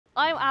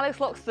I'm Alice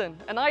Loxton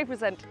and I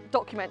present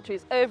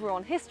documentaries over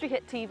on History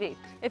Hit TV.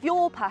 If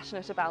you're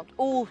passionate about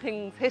all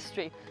things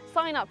history,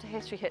 sign up to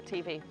History Hit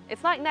TV.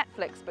 It's like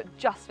Netflix, but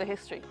just for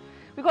history.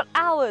 We've got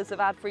hours of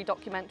ad-free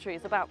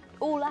documentaries about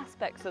all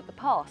aspects of the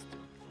past.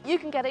 You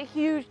can get a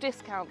huge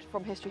discount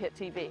from History Hit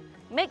TV.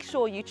 Make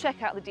sure you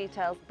check out the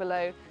details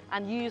below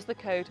and use the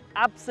code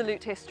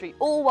ABSOLUTEHISTORY,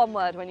 all one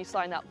word, when you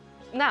sign up.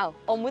 Now,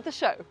 on with the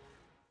show.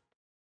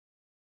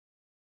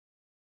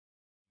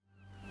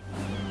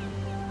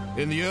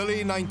 In the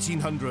early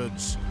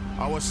 1900s,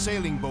 our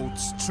sailing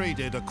boats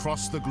traded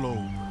across the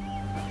globe.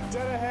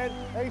 Dead ahead,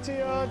 80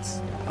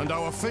 yards. And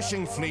our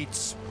fishing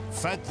fleets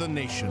fed the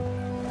nation.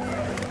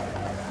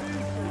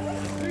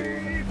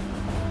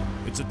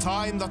 It's a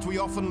time that we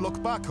often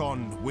look back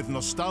on with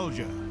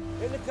nostalgia.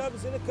 In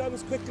it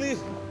comes, quickly.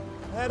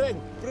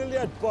 Herring,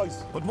 brilliant,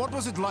 boys. But what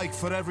was it like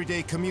for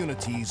everyday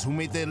communities who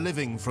made their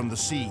living from the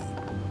sea?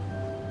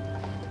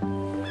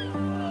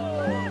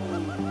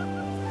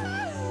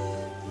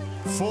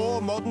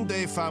 Four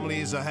modern-day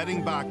families are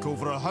heading back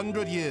over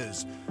 100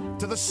 years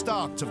to the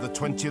start of the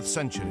 20th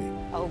century.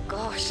 Oh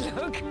gosh,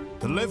 look!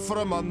 To live for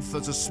a month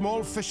as a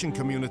small fishing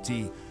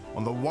community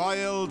on the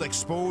wild,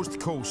 exposed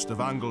coast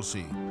of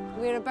Anglesey.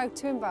 We're about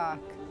to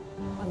embark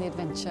on the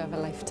adventure of a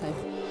lifetime.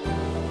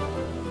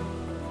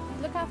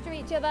 Look after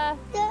each other.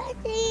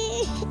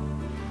 Daddy!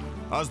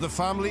 As the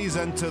families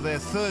enter their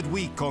third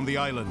week on the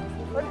island.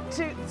 1,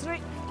 2, 3,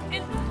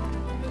 in!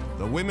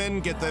 The women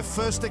get their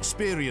first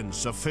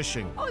experience of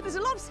fishing. Oh, there's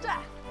a lobster!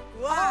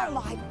 Wow! Oh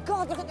my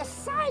God, look at the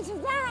size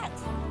of that!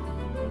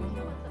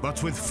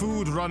 But with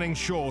food running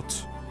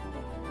short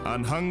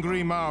and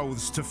hungry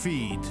mouths to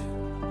feed,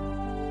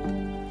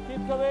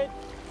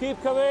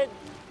 Keep coming.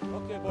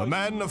 Okay, boys. the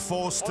men are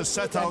forced to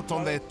set out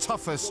on their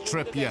toughest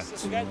trip yet.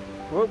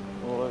 Whoop.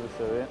 All over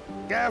through it.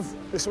 Gav,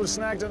 this one's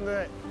snagged on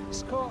there.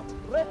 It's caught.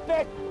 Rip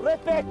it!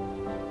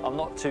 I'm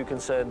not too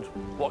concerned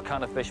what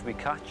kind of fish we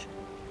catch.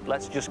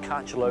 Let's just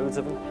catch loads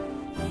of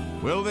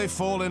them. Will they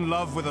fall in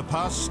love with the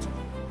past,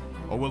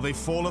 or will they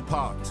fall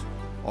apart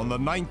on the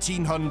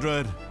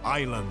 1900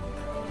 island?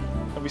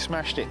 And we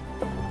smashed it.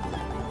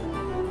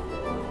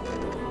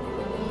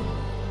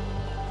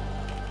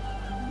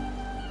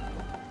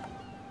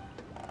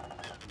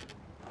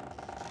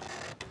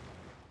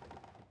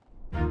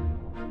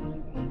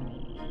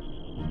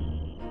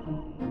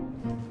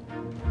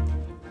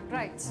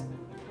 Right,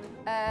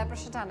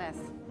 brush your dannedd.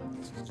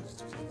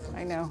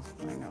 I know.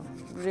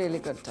 Really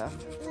good stuff.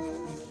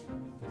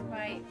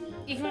 Right,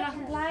 you can run up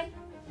and play.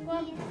 Go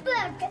on.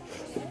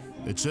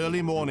 It's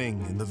early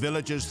morning in the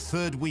village's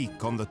third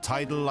week on the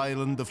tidal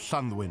island of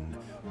Llanddwyn,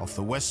 off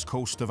the west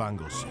coast of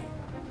Anglesey.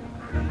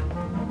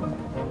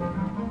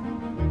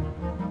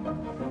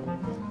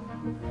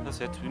 That's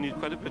it. We need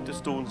quite a bit of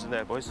stones in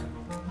there, boys.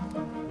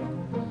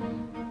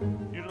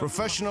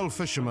 Professional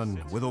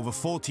fisherman with over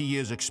 40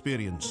 years'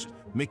 experience,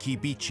 Mickey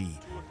Beachy,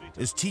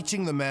 is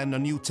teaching the men a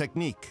new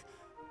technique,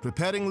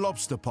 preparing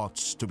lobster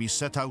pots to be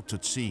set out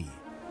at sea.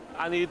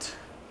 I need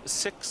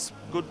 6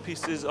 good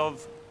pieces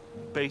of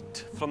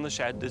bait from the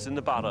shed that's in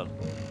the barrel.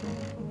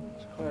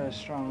 There's quite a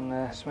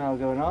strong smell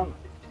going on.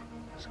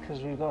 It's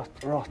because we've got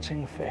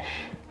rotting fish.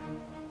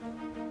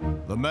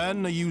 The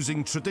men are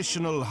using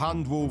traditional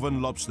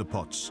hand-woven lobster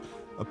pots.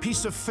 A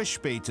piece of fish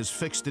bait is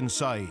fixed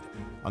inside,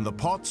 and the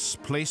pots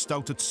placed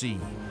out at sea.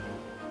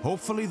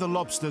 Hopefully the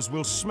lobsters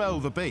will smell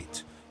the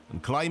bait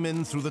and climb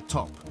in through the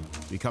top,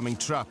 becoming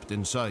trapped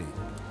inside.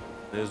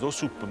 There's no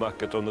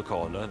supermarket on the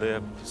corner.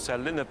 They're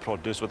selling their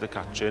produce, what they're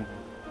catching.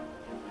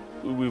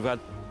 We've had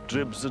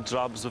dribs and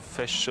drabs of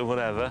fish or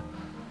whatever.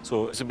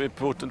 So it's a bit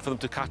important for them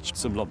to catch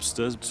some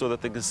lobsters so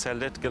that they can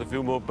sell it, get a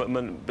few more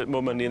bit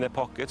more money in their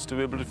pockets to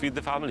be able to feed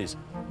their families.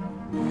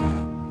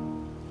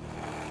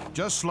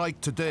 Just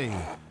like today,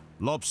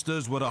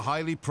 lobsters were a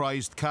highly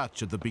prized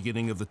catch at the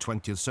beginning of the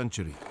 20th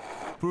century,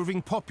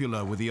 proving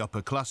popular with the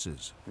upper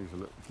classes.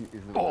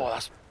 Oh,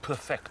 that's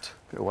perfect.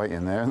 Bit of weight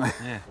in there, isn't there?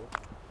 Yeah.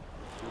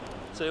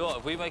 Tell you what,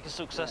 if we make a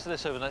success of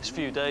this over the next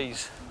few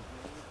days,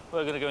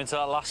 we're going to go into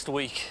that last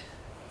week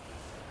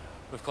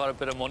with quite a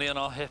bit of money on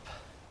our hip.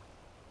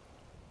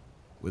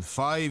 With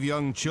 5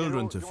 young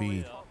children to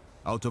feed,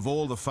 out of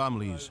all the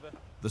families,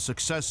 the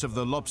success of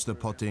the lobster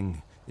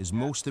potting is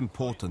most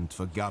important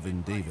for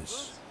Gavin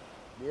Davies.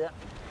 Yeah.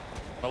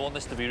 I want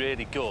this to be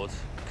really good,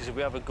 because if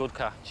we have a good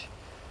catch,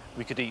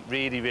 we could eat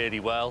really, really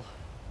well.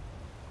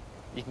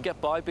 You can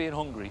get by being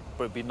hungry,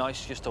 but it'd be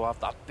nice just to have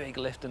that big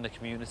lift in the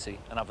community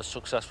and have a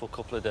successful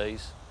couple of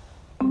days.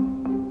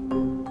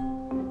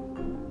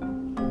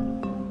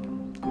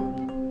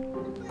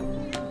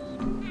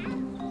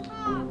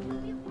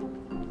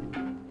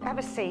 Have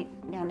a seat,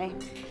 Yanni.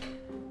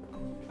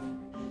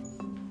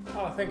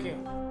 Oh, thank you.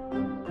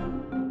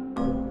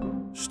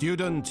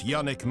 Student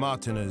Yannick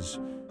Martinez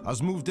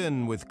has moved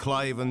in with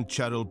Clive and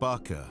Cheryl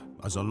Barker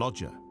as a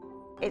lodger.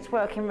 It's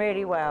working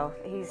really well.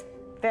 He's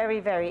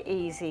very, very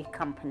easy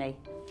company.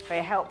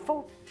 Very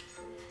helpful.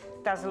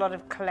 Does a lot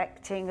of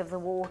collecting of the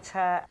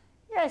water.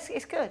 Yes,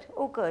 it's good,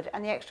 all good.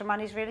 And the extra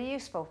money is really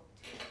useful.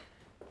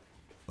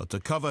 But to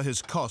cover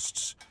his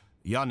costs,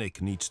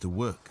 Yannick needs to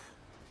work.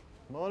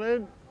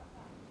 Morning.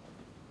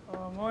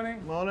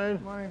 Morning.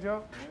 Morning. Morning,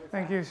 Joe.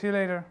 Thank you. See you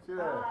later. See you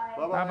later.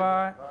 Bye-bye.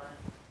 Bye-bye.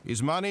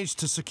 He's managed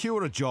to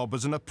secure a job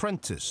as an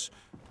apprentice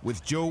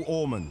with Joe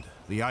Ormond,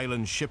 the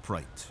island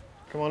shipwright.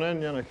 Come on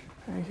in, Yannick.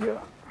 Thank you.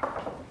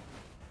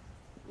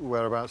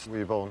 Whereabouts were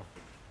you born?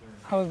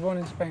 I was born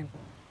in Spain.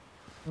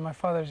 My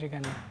father's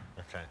Ugandan.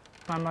 Okay.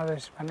 My mother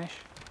is Spanish.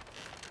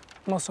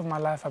 Most of my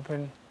life I've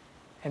been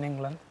in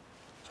England,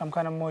 so I'm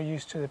kind of more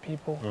used to the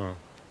people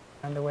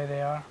and the way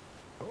they are.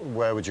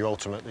 Where would you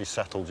ultimately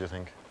settle, do you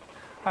think?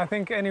 I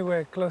think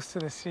anywhere close to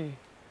the sea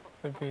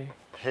would be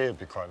Here'd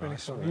be quite really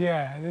nice. cool. Wouldn't it?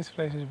 Yeah, this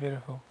place is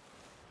beautiful.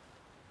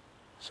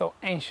 So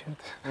ancient.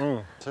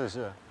 It is,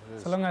 yeah. It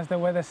is. So long as the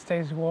weather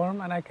stays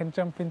warm and I can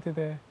jump into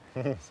the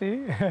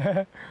sea.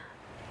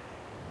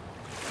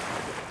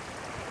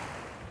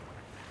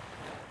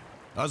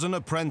 As an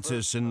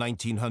apprentice in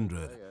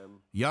 1900,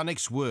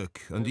 Yannick's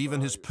work and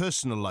even his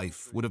personal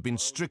life would have been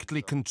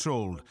strictly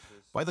controlled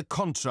by the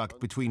contract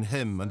between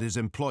him and his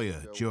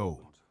employer, Joe.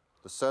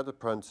 The said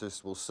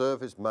apprentice will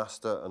serve his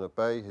master and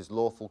obey his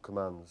lawful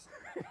commands.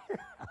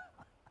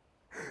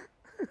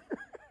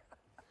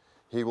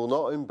 He will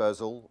not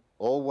embezzle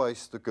or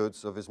waste the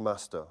goods of his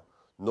master,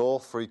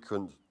 nor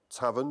frequent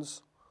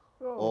taverns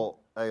or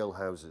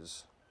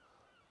alehouses.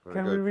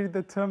 Can we read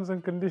the terms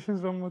and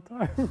conditions one more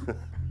time?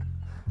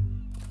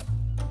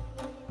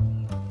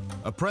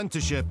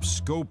 Apprenticeships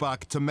go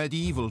back to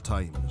medieval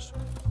times.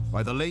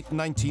 By the late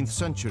 19th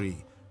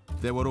century,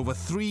 there were over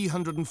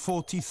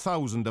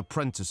 340,000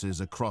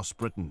 apprentices across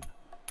Britain.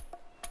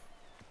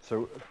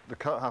 So the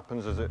cut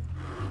happens as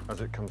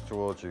it comes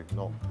towards you,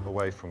 not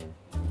away from you.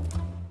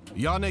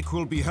 Yannick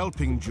will be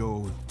helping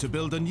Joe to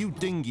build a new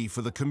dinghy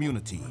for the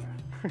community.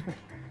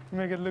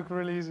 Make it look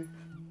really easy.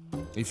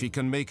 If he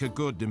can make a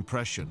good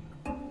impression.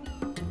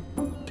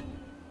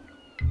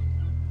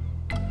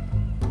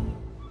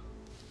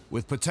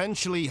 With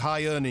potentially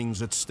high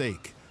earnings at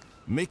stake,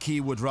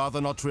 Mickey would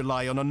rather not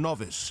rely on a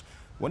novice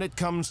when it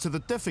comes to the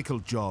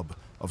difficult job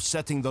of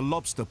setting the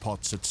lobster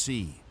pots at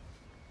sea.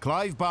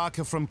 Clive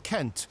Barker from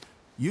Kent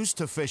used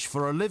to fish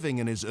for a living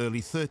in his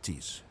early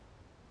 30s.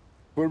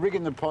 We're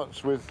rigging the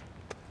pots with,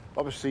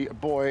 obviously, a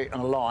buoy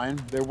and a line.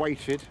 They're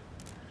weighted.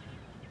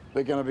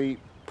 They're going to be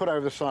put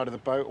over the side of the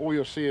boat. All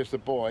you'll see is the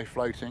buoy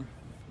floating.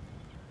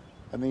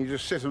 And then you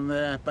just sit them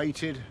there,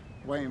 baited,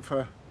 waiting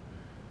for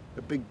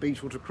the big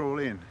beetle to crawl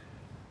in.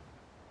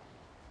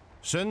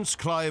 Since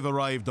Clive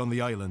arrived on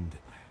the island,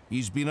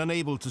 he's been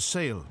unable to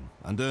sail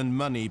and earn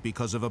money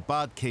because of a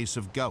bad case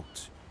of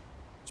gout.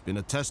 It's been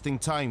a testing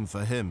time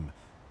for him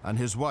and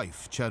his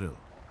wife, Cheryl.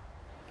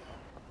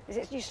 Is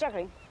it you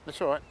struggling? That's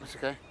all right, that's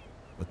okay.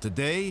 But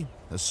today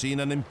has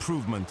seen an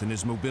improvement in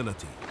his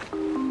mobility.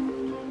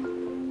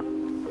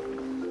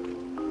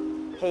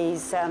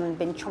 He's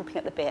been chomping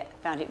at the bit,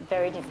 found it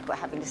very difficult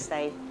having to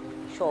stay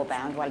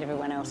shorebound while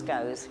everyone else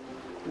goes.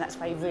 And that's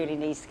why he really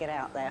needs to get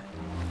out there.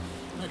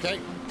 Okay,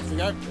 off we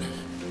go.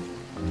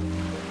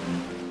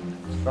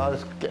 I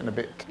was getting a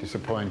bit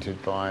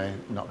disappointed by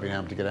not being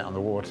able to get out on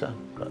the water,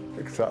 but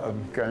excited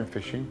I'm going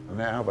fishing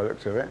now by the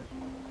looks of it.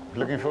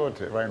 Looking forward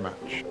to it very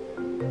much.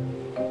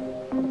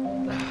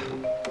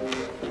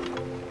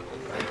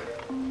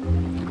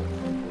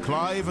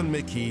 Clive and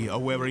Mickey are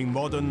wearing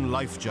modern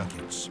life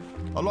jackets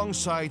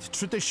alongside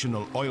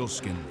traditional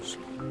oilskins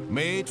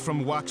made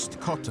from waxed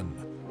cotton,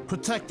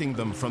 protecting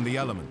them from the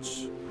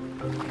elements.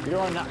 You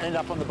don't want to end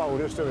up on the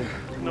boulders, do we?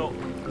 No.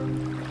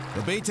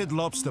 The baited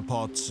lobster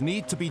pots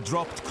need to be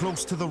dropped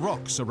close to the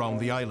rocks around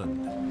the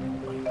island.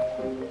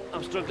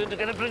 I'm struggling to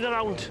get a bring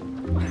around.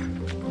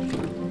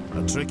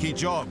 A tricky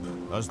job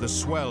as the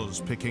swell's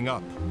picking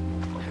up.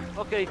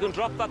 OK, you can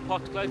drop that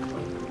pot, Clive.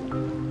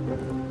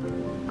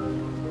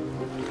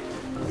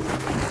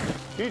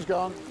 She's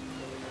gone.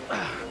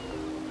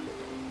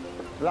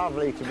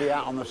 Lovely to be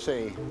out on the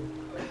sea.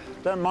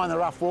 Don't mind the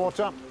rough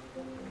water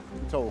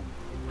at all.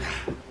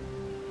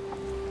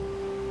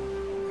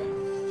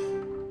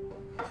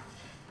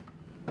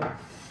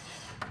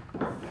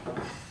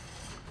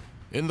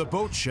 In the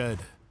boat shed,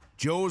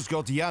 Joe's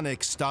got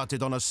Yannick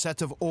started on a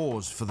set of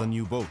oars for the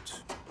new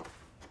boat.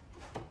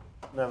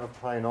 Never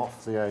plane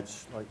off the edge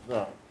like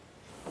that,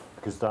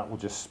 because that will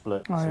just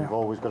split. Oh, so yeah. you've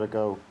always got to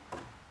go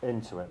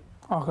into it.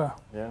 Okay.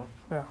 Yeah?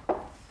 Yeah.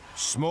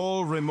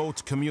 Small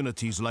remote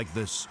communities like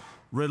this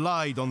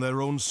relied on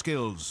their own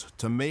skills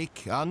to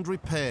make and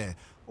repair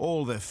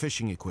all their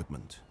fishing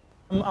equipment.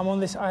 I'm on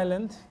this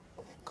island,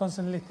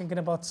 constantly thinking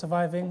about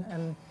surviving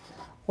and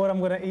what I'm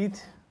gonna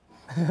eat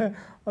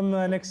on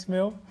my next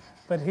meal.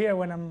 But here,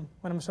 when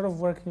I'm sort of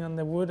working on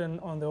the wood and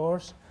on the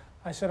oars,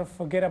 I sort of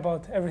forget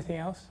about everything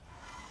else.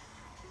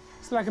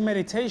 It's like a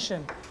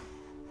meditation.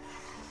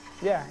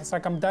 Yeah, it's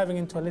like I'm diving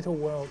into a little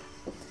world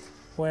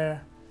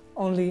where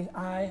only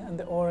I and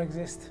the oar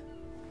exist.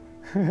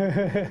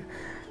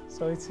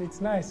 So it's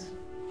nice.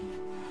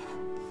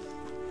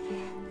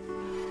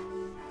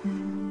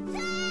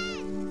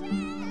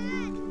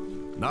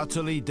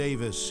 Natalie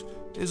Davies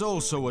is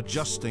also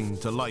adjusting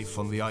to life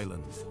on the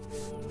island.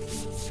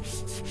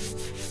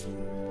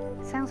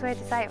 sounds weird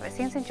to say it, but it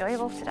seems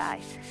enjoyable today.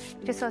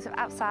 Just sort of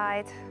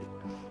outside.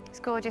 It's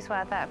gorgeous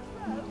weather.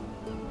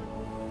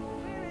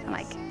 And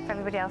like, if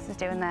everybody else is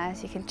doing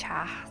theirs, you can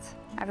chat.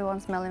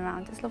 Everyone's milling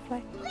around, it's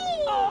lovely.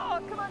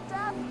 Oh, come on,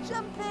 Dad,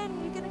 jump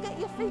in. You're going to get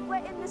your feet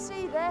wet in the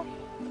sea there.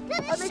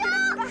 There's a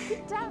shark! Back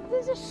it down.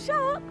 There's a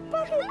shark.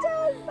 Back it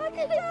down, back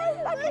it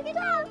down, back it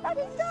down, back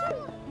it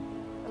down.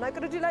 And I've got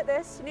to do like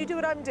this, and you do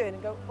what I'm doing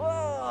and go,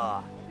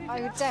 oh.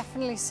 I would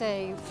definitely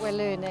say we're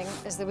learning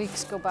as the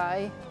weeks go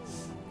by.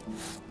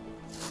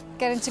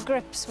 Getting to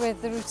grips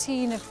with the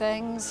routine of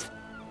things.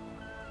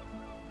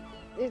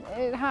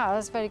 It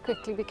has very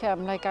quickly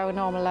become like our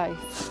normal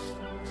life.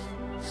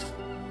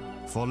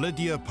 For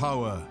Lydia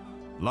Power,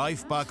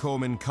 life back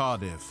home in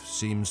Cardiff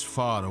seems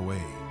far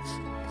away.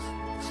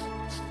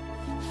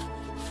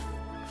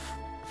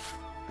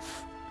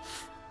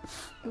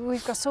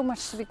 We've got so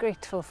much to be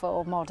grateful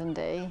for modern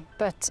day,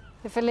 but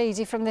if a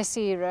lady from this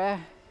era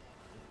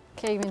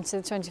came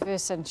into the 21st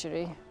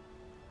century,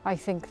 I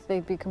think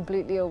they'd be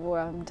completely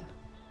overwhelmed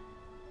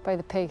by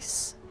the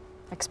pace,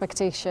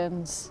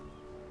 expectations,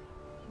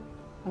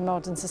 and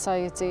modern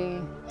society.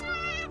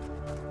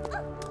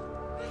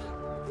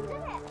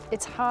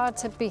 It's hard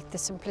to beat the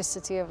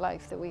simplicity of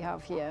life that we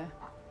have here.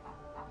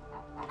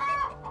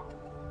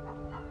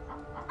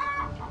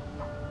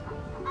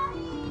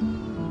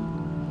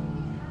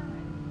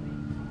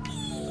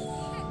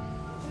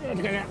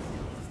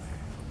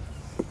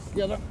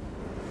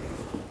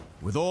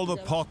 With all the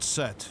pots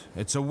set,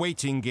 it's a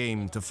waiting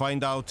game to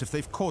find out if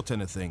they've caught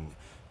anything.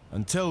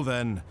 Until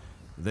then,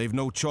 they've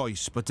no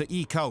choice but to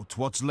eke out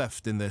what's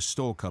left in their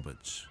store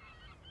cupboards.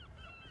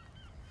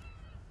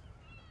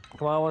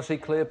 Come on, I want to see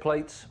clear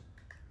plates.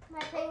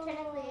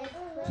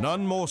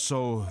 None more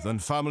so than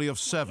family of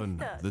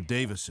 7, the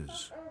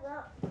Davises.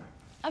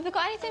 Have we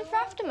got anything for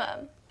after,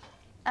 Mum?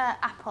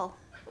 Apple.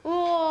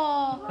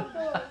 Whoa!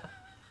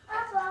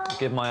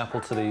 Give my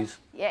apple to these.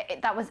 Yeah,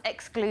 that was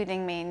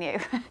excluding me and you.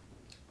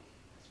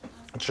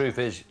 The truth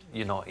is,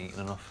 you're not eating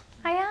enough.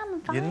 I am,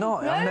 I'm fine. You're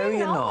not. I know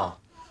you're not.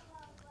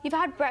 You've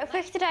had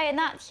breakfast today and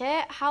that's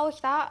it. How's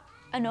that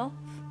enough?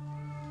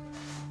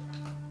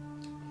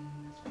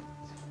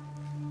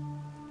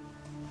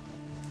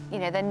 You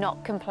know, they're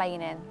not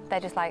complaining. They're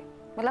just like,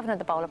 we'll have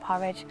another bowl of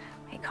porridge.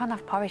 You can't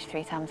have porridge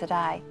 3 times a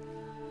day.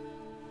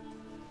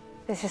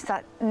 There's just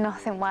like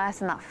nothing worse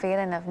than that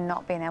feeling of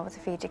not being able to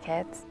feed your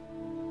kids.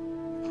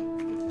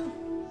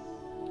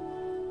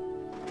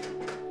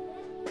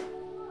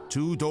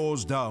 Two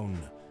doors down,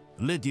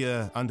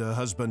 Lydia and her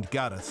husband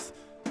Gareth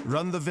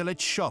run the village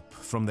shop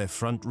from their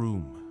front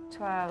room.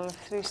 12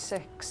 through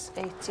 6,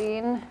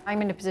 18.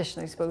 I'm in a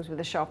position, I suppose, with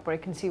a shop where I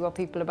can see what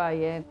people are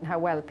buying and how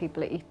well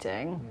people are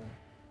eating.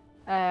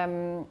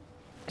 Cheryl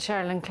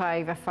and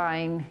Clive are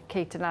fine,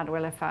 Kate and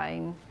Llanddwyn are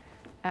fine,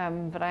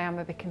 but I am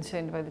a bit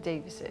concerned about the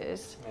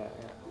Davieses.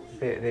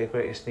 Their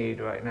greatest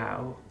need right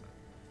now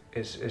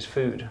is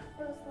food.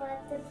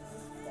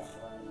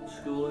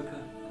 School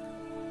okay?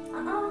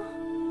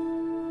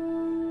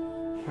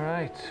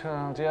 Right,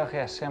 wel, diolch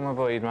Iesu am y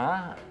bwyd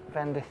ma.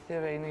 Bendithio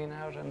fe ni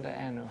nawr yn dy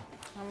enw.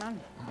 Amen.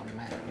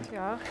 Amen.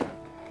 Diolch.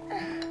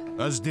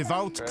 As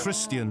devout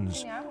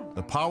Christians,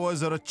 the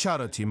Powers are a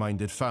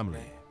charity-minded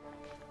family.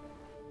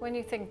 When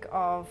you think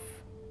of,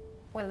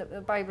 well,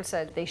 the Bible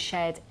said they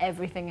shared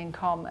everything in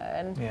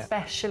common,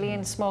 especially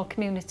in small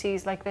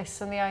communities like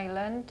this on the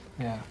island.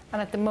 Yeah.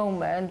 And at the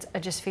moment, I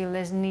just feel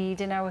there's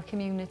need in our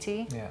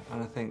community. Yeah,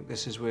 and I think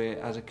this is where,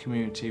 as a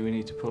community, we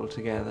need to pull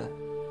together.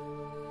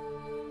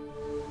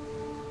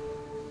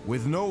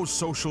 With no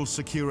social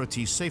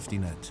security safety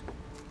net,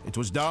 it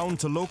was down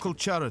to local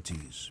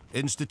charities,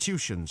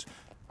 institutions,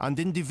 and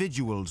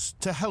individuals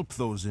to help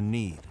those in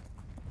need.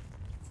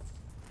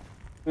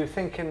 We were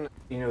thinking,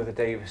 you know, the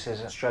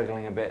Davises are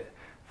struggling a bit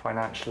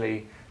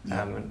financially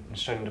and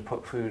struggling to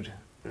put food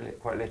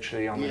quite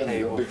literally on the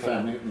table. Big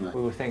family, isn't it?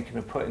 We were thinking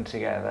of putting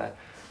together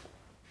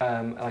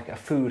like a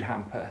food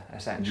hamper,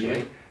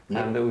 essentially,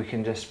 that we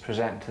can just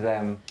present to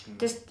them.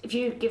 Just if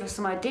you give us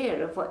some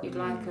idea of what you'd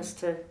like us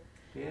to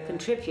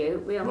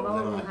contribute, we are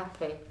more than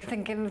happy.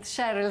 Thinking with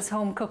Cheryl's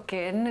home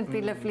cooking, it'd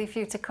be lovely for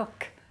you to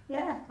cook.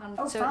 Yeah.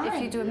 So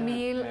if you do a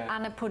meal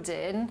and a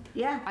pudding,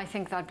 I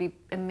think that'd be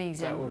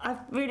amazing.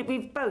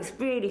 We've both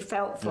really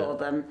felt for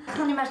them. I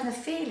can't imagine the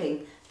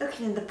feeling,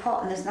 looking in the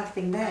pot and there's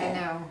nothing there. I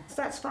know. So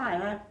that's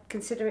fine, I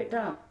consider it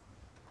done.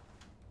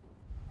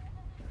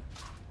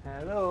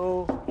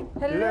 Hello.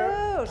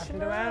 Hello,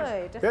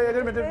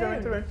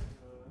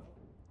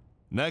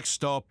 Next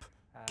stop,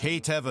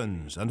 Kate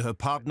Evans and her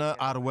partner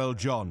Arwel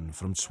John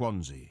from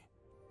Swansea.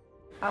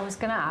 I was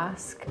going to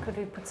ask, could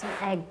we put some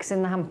eggs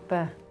in the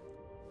hamper?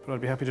 But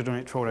I'd be happy to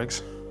donate 4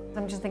 eggs.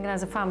 I'm just thinking,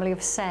 as a family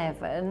of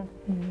 7,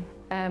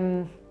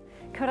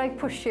 could I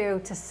push you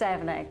to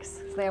 7 eggs?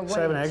 So they are 1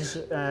 7 each. eggs.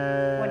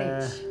 1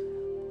 each.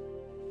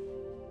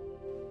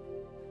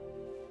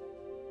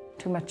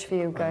 Too much for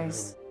you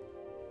guys.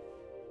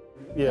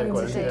 Yeah,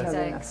 quite. Today's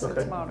eggs,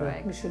 Okay. tomorrow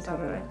eggs. We should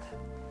have it.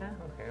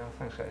 Okay, well,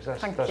 thanks guys.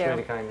 Thank That's you.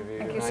 really kind of you.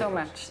 Thank you so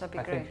much. That'd be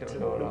great. I think it'll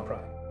go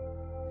well.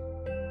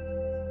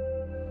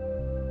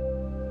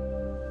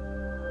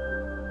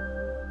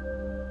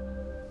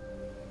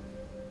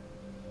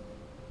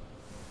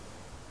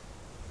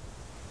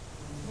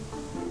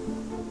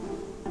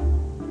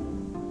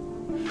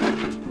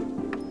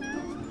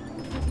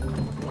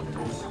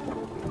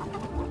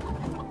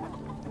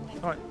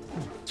 All right.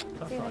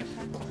 See you later.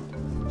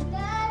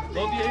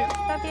 Love you.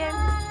 Love you.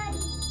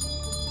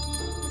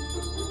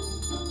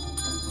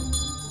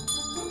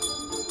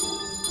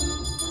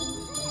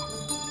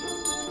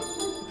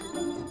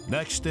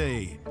 Next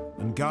day,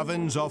 and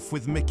Gavin's off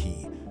with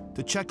Mickey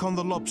to check on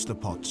the lobster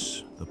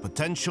pots, the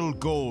potential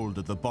gold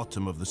at the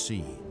bottom of the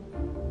sea.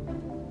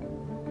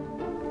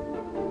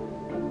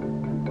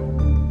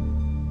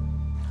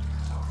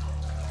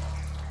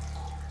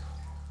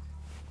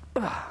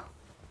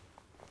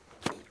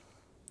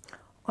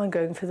 I'm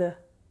going for the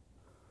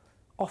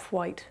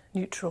off-white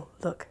neutral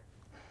look.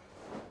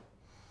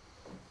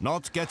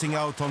 Not getting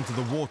out onto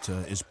the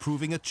water is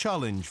proving a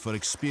challenge for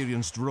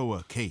experienced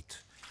rower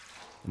Kate.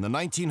 In the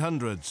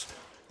 1900s,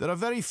 there are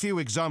very few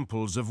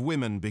examples of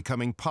women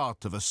becoming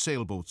part of a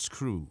sailboat's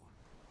crew.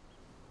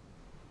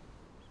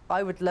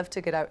 I would love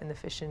to get out in the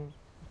fishing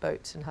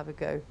boats and have a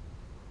go.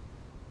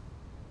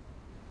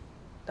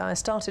 I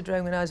started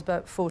rowing when I was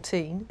about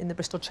 14 in the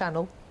Bristol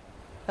Channel.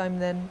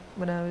 And then,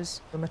 when I was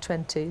in my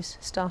 20s,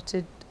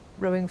 started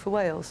rowing for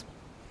Wales.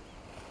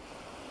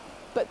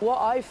 But what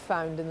I've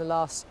found in the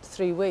last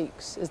 3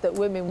 weeks is that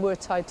women were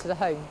tied to the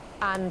home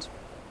and,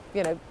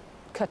 you know,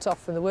 cut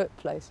off from the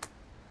workplace.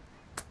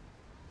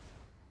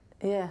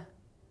 Yeah,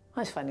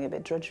 I was finding it a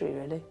bit drudgery,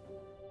 really.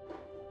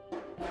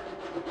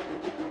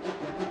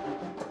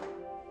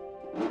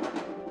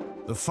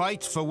 The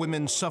fight for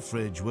women's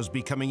suffrage was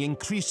becoming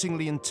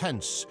increasingly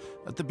intense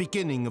at the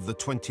beginning of the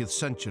 20th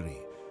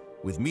century,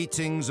 with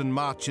meetings and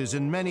marches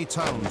in many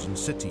towns and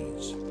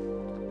cities.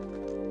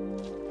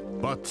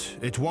 But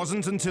it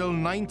wasn't until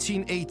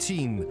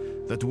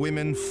 1918 that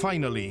women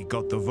finally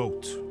got the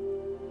vote.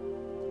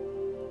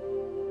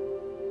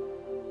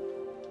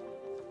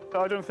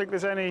 I don't think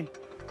there's any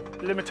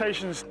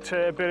limitations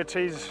to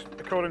abilities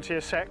according to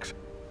your sex,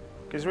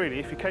 because really,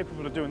 if you're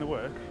capable of doing the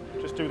work,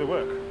 just do the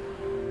work.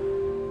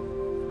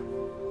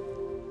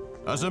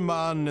 As a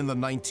man in the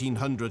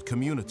 1900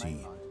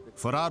 community,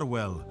 for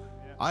Arwell,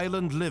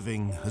 island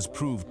living has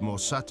proved more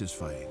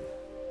satisfying.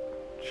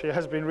 She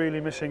has been really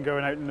missing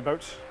going out in the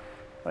boats.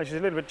 Like, she's a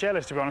little bit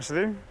jealous, to be honest with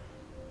you.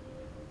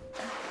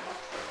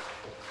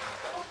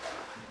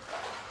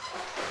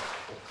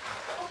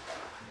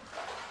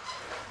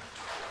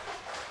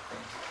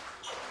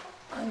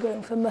 I'm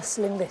going for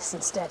muscling this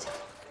instead.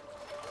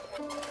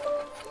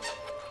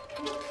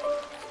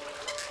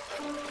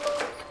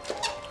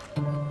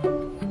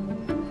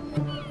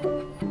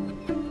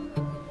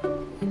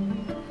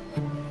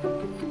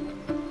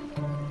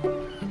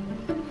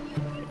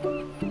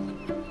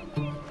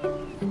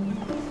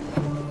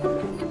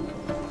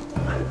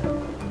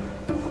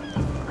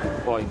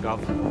 Boy,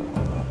 Gav.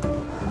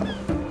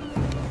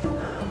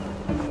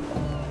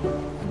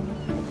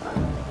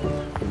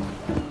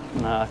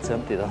 Nah, it's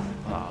empty though.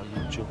 Oh,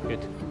 you joking.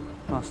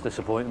 That's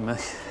disappointing me.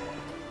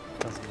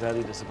 That's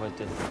very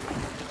disappointing.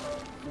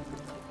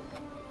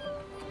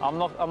 I'm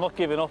not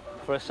giving up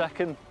for a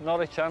second,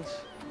 not a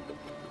chance.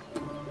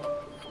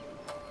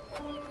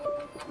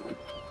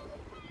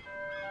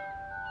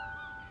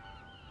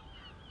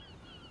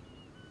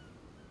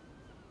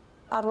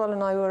 Adwell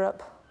and I were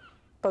up,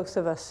 both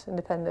of us,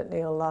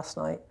 independently all last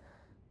night.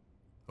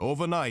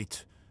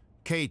 Overnight,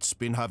 Kate's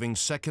been having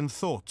second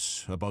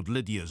thoughts about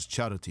Lydia's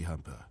charity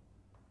hamper.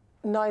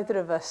 Neither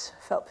of us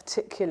felt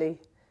particularly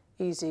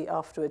easy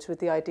afterwards with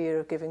the idea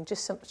of giving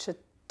just such a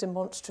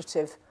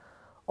demonstrative,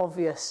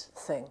 obvious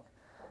thing.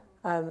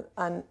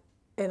 And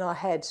in our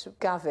heads,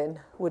 Gavin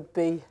would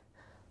be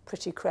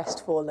pretty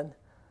crestfallen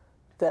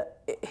that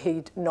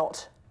he'd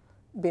not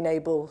been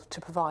able to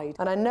provide.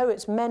 And I know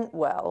it's meant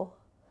well,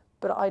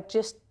 but I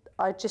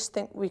just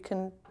think we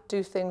can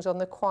do things on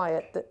the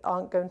quiet that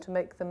aren't going to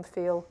make them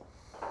feel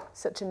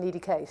such a needy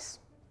case.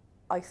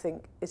 I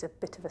think is a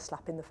bit of a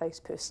slap in the face,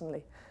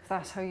 personally. If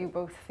that's how you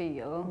both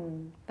feel,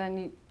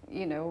 then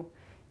you know,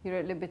 you're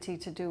at liberty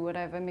to do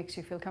whatever makes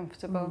you feel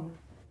comfortable.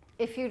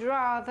 If you'd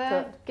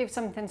rather give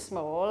something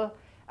small,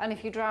 and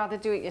if you'd rather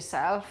do it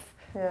yourself,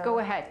 go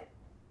ahead.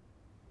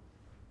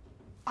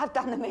 I've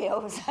done the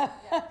meals.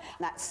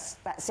 That's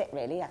it,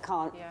 really. I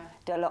can't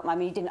do a lot. I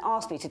mean, you didn't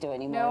ask me to do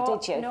any more,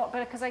 did you? No,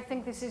 but because I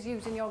think this is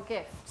using your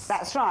gifts.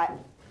 That's right.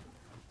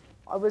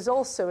 I was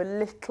also a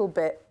little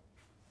bit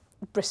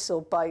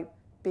bristled by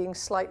being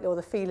slightly, or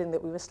the feeling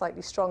that we were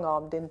slightly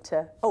strong-armed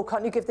into, oh,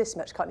 can't you give this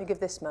much? Can't you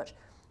give this much?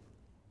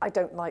 I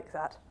don't like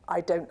that.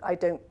 I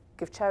don't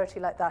give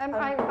charity like that.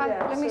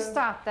 Let me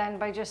start then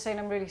by just saying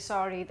I'm really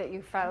sorry that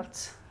you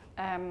felt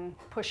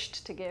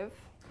pushed to give.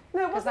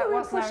 No, it wasn't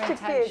really pushed to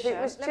give.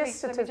 It was just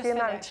sort of the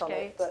amount on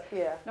it, but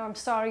yeah. No, I'm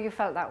sorry you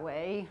felt that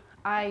way.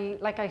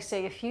 Like I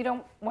say, if you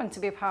don't want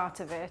to be a part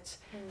of it,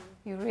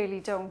 you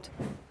really don't.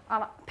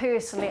 And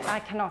personally,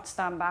 I cannot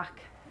stand back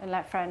and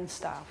let friends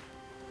starve.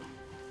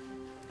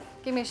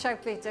 Give me a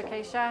shout later,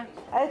 Keisha.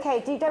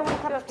 OK, you don't want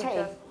a cup of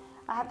tea?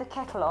 I have the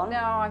kettle on. No,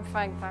 I'm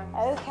fine, thanks.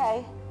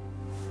 OK.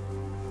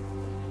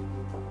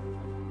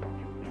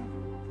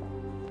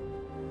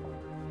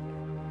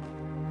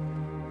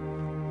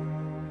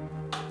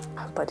 I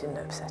hope I didn't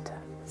upset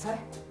her. Sorry?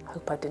 I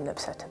hope I didn't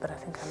upset her, but I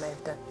think I may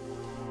have done.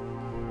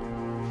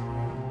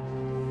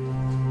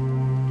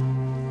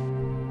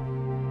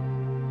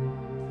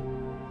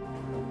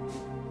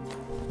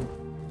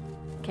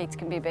 Kate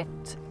can be a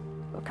bit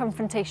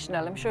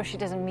confrontational. I'm sure she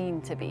doesn't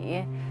mean to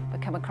be, but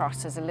come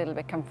across as a little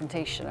bit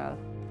confrontational.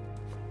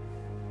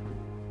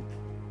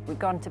 We'd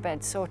gone to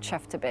bed so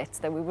chuffed to bits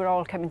that we were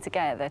all coming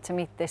together to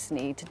meet this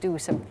need, to do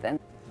something.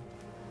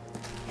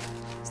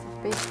 There's the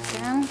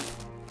bacon.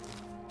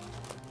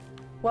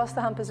 Whilst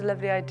the hamper's a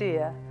lovely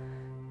idea,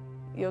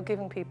 you're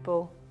giving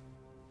people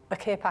a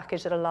care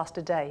package that'll last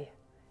a day.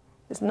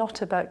 It's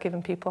not about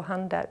giving people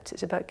handouts,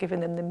 it's about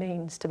giving them the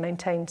means to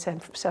maintain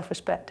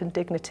self-respect and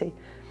dignity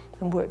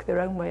and work their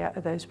own way out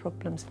of those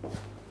problems.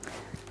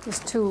 There's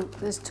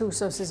two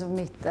sources of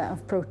meat there,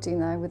 of protein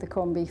there, with the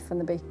corned beef and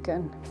the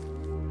bacon.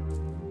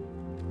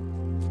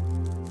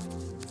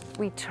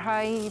 We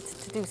tried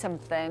to do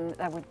something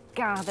that would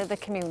gather the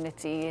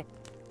community.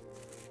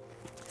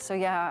 So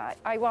yeah,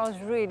 I was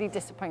really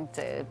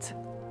disappointed.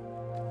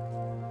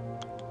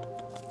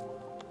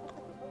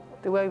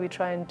 The way we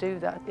try and do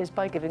that is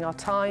by giving our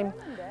time,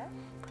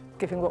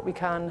 giving what we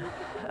can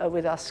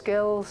with our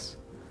skills,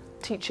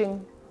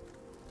 teaching.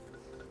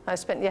 I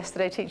spent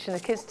yesterday teaching the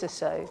kids to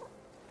sew.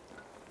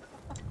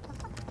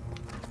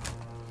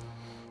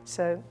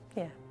 So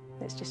yeah,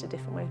 it's just a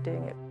different way of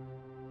doing it.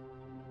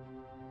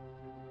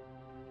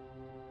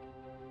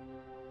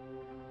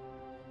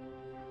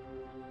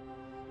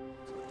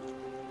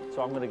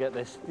 So I'm going to get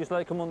this. Just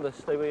let it come under.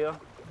 Stay where you are.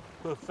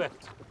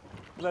 Perfect.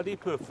 Bloody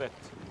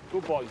perfect.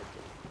 Good boy.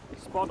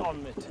 Spot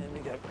on, mate. Here we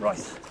go.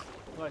 Right.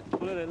 Right,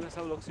 pull it in. Let's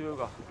have a look, see what we've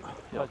got.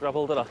 Yeah, grab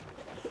hold of that.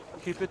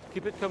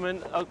 Keep it coming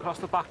across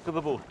the back of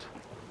the boat.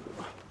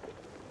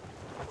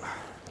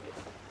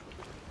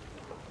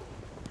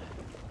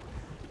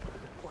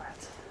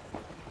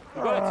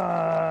 You got it?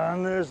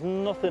 And there's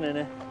nothing in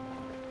it.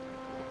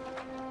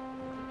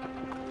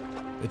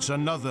 It's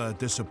another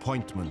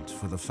disappointment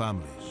for the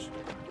families.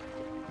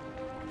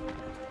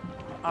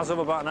 As of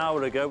about an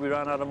hour ago, we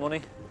ran out of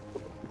money.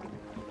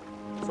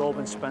 It's all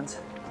been spent.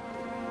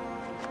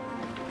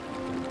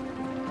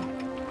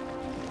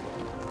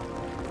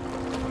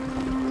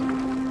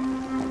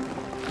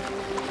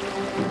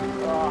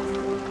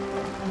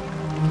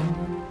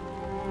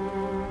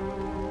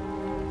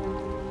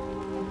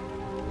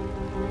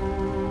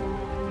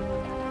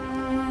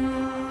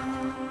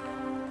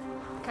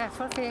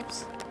 Careful,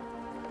 peeps.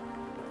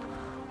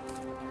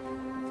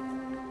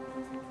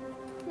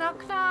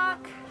 Knock,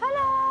 knock.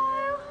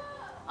 Hello.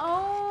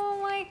 Oh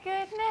my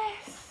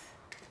goodness.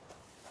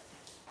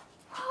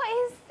 What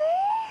is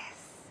this?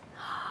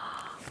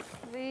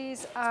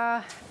 These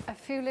are a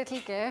few little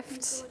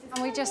gifts,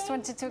 and we just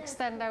wanted to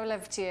extend our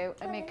love to you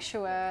and make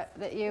sure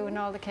that you and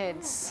all the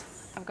kids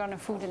have got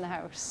enough food in the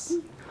house.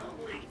 Oh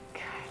my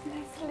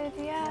goodness,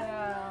 Lydia.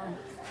 Yeah.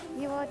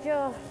 You are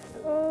just,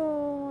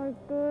 oh my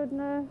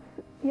goodness.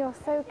 You're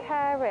so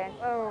caring.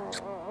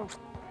 Oh.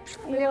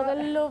 You're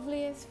the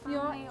loveliest.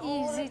 You're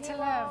easy to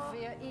love.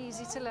 You're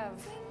easy to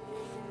love.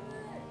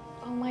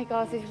 Oh my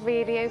God, it's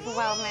really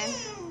overwhelming.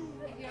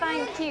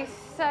 Thank you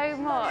so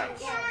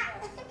much.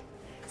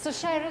 So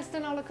Cheryl's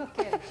done all the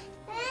cooking.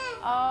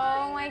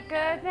 Oh my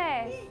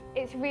goodness.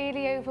 It's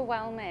really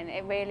overwhelming,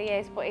 it really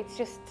is, but it's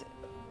just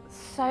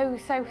so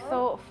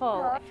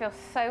thoughtful. I feel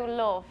so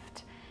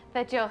loved.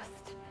 They're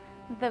just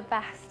the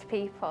best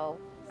people.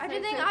 I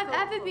don't think I've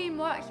ever been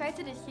more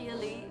excited to see a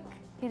leak.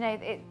 You know,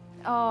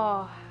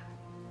 oh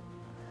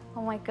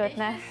my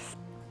goodness.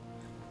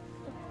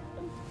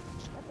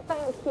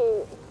 Thank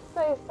you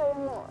so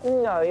much.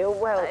 No, you're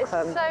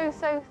welcome. It's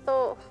so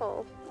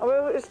thoughtful.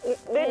 Oh, it was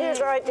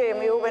Lydia's idea and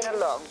we all went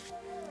along.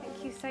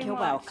 Thank you so You're much.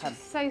 welcome.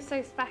 It's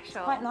so special. It's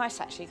quite nice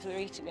actually because we're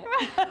eating it.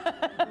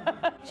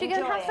 Should we go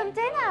and have some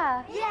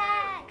dinner?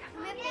 Yeah,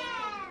 come with me.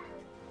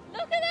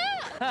 Look at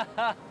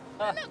that!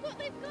 Look what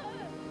they've got.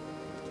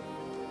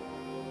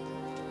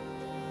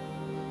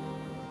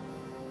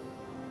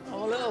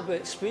 I'm a little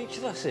bit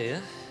speechless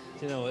here.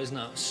 Do you know what, isn't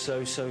that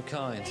so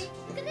kind?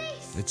 Look at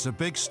this. It's a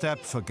big step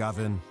for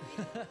Gavin.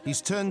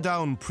 He's turned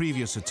down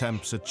previous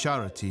attempts at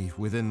charity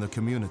within the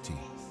community.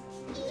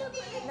 Look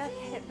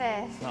at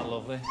this. Isn't that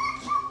lovely?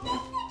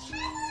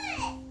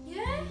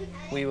 Yeah.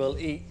 We will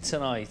eat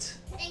tonight.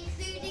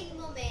 Including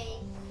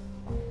Mummy.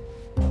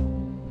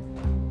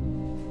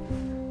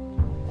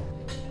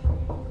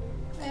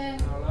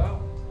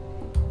 Hello.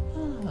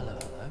 Oh, hello.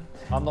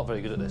 I'm not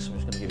very good at this, so I'm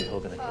just going to give you a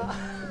hug and a kiss.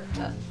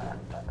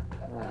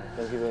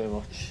 Thank you very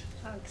much.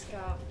 Thanks,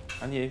 Gav.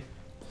 And you?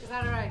 Is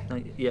that all right?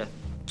 Yeah.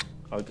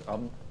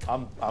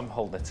 I'm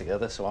holding it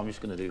together, so I'm just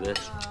going to do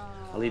this.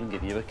 I'll even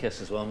give you a kiss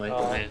as well, mate.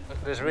 Oh,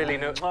 there's really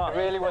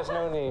really was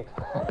no need.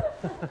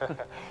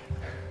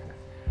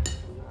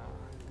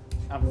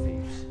 And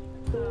thieves.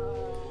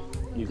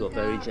 You've got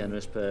very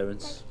generous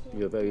parents.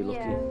 You're very lucky.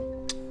 Yeah.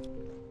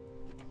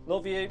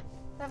 Love you.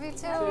 Love you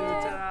too.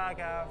 Ta-ra,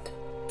 Gav.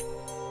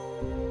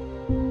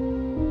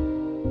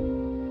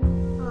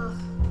 Oh,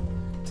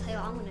 tell you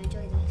what, I'm going to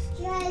enjoy this.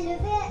 Yeah, I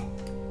love it.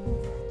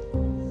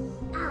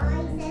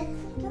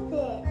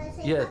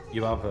 Yeah,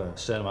 you have a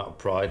certain amount of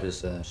pride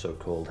as a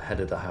so-called head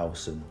of the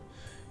house, and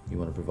you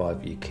want to provide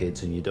for your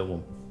kids, and you don't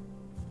want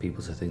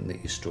people to think that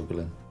you're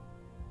struggling.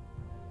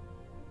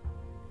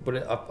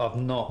 But I've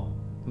not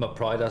My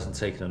pride hasn't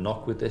taken a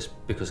knock with this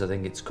because I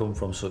think it's come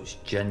from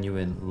such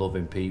genuine,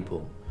 loving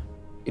people.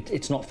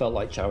 It's not felt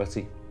like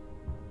charity.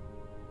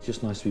 It's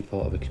just nice to be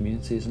part of a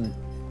community, isn't it?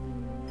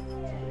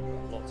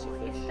 Lots of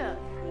fish.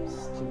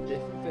 Some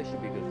different fish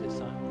would be good this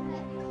time.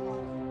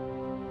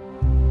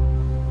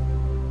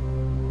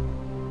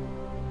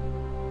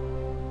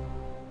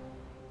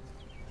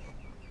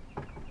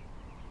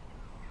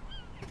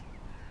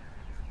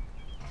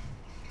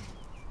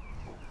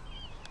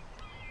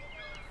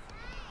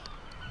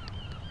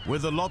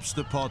 With the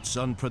lobster pots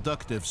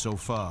unproductive so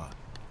far,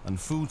 and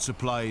food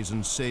supplies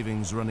and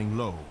savings running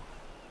low,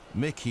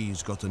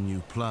 Mickey's got a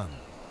new plan.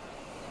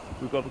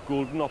 We've got a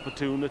golden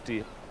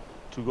opportunity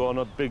to go on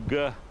a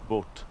bigger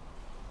boat.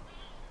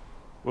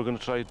 We're going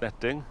to try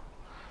netting,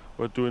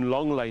 we're doing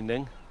long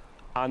lining,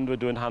 and we're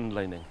doing hand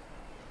lining.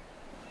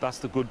 That's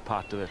the good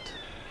part of it.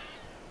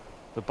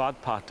 The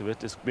bad part of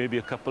it is maybe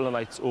a couple of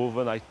nights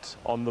overnight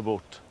on the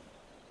boat.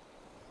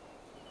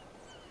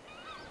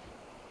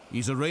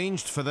 He's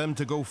arranged for them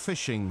to go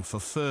fishing for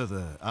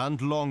further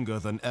and longer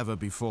than ever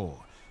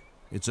before.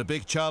 It's a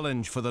big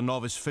challenge for the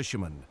novice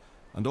fishermen,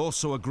 and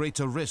also a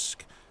greater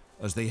risk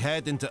as they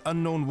head into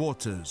unknown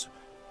waters,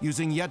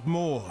 using yet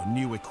more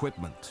new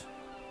equipment.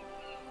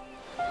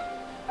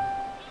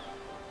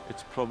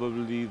 It's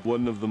probably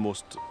one of the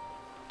most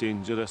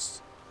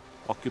dangerous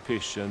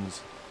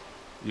occupations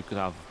you can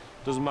have.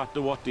 Doesn't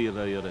matter what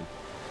era you're in.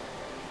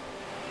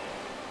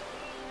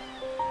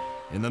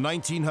 In the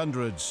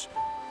 1900s,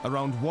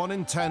 around 1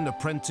 in 10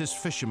 apprentice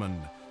fishermen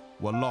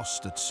were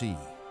lost at sea.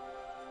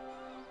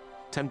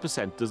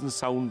 10% doesn't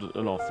sound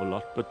an awful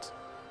lot, but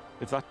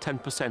if that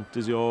 10%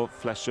 is your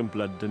flesh and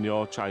blood and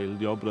your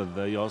child, your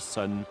brother, your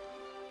son,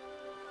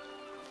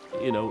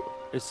 you know,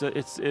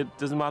 it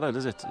doesn't matter,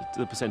 does it?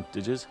 The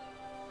percentages.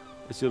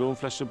 It's your own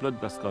flesh and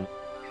blood that's gone.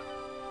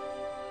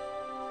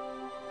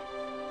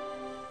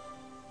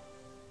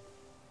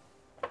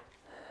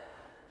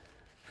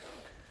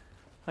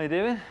 How you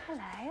doing?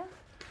 Hello.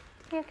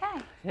 You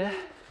okay? Yeah.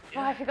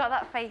 Why have you got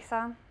that face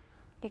on?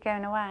 You're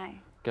going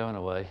away? Going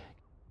away.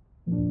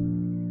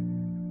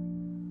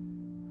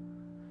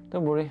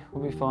 Don't worry,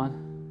 we'll be fine.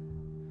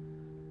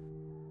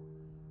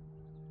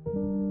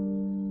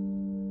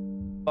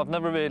 I've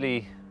never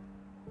really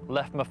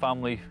left my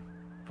family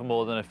for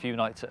more than a few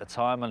nights at a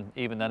time, and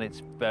even then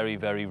it's very,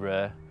 very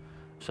rare.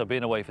 So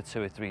being away for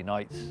 2 or 3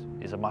 nights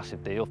is a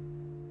massive deal.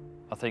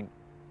 I think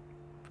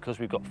because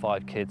we've got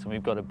 5 kids and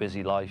we've got a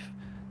busy life,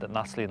 that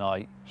Natalie and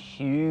I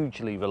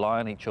hugely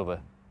rely on each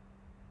other.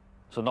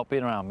 So not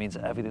being around means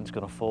that everything's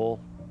going to fall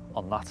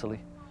on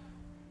Natalie.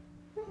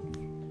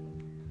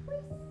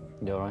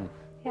 You all right?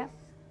 Yeah.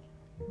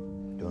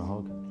 Do you want a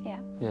hug? Yeah.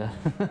 Yeah,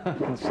 I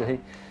can see.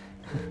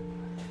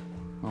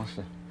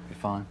 Honestly, be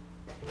fine.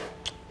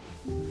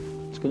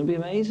 It's going to be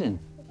amazing.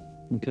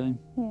 Okay?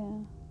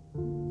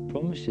 Yeah.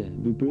 Promise you, it'll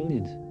be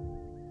brilliant.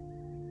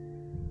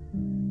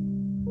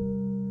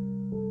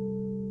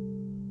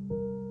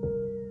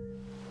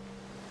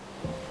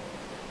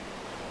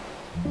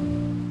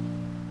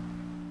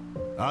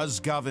 As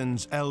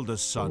Gavin's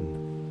eldest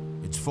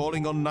son, it's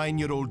falling on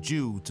 9-year-old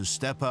Jude to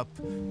step up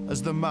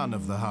as the man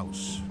of the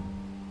house.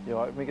 You all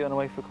right with me going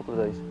away for a couple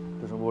of days?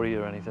 Doesn't worry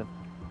you or anything?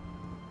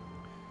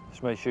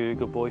 Just make sure you're a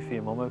good boy for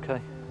your mum,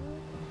 okay?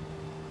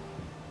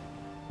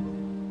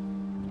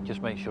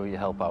 Just make sure you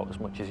help out as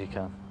much as you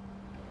can.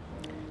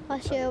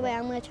 Whilst you're away,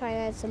 I'm going to try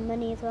and earn some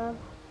money as well.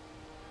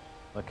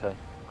 Okay,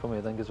 come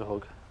here then, give us a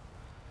hug.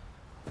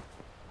 Be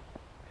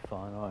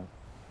fine, all right?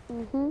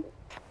 Mm-hmm.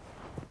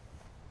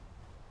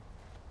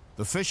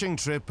 The fishing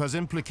trip has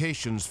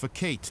implications for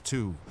Kate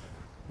too.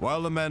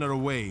 While the men are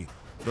away,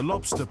 the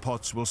lobster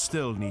pots will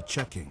still need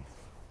checking.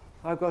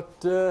 I've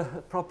got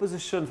a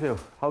proposition for you.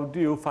 How do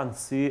you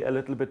fancy a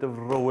little bit of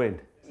rowing?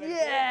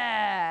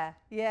 Yeah!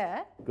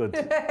 Yeah. Good.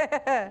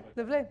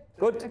 Lovely.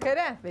 Good. Okay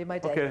then, made my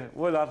day. Okay,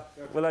 well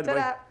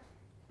done.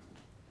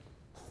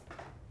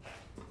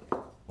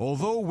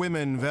 Although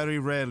women very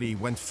rarely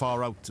went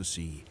far out to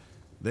sea,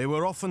 they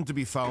were often to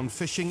be found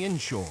fishing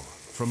inshore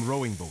from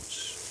rowing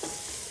boats.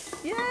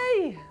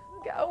 Yay!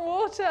 Get on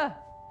water.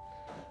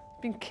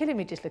 It's been killing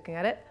me just looking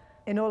at it.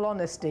 In all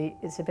honesty,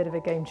 it's a bit of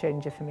a game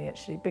changer for me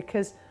actually,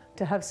 because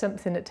to have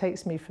something that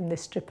takes me from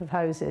this strip of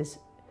houses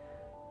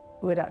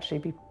would actually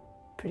be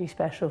pretty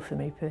special for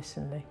me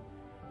personally.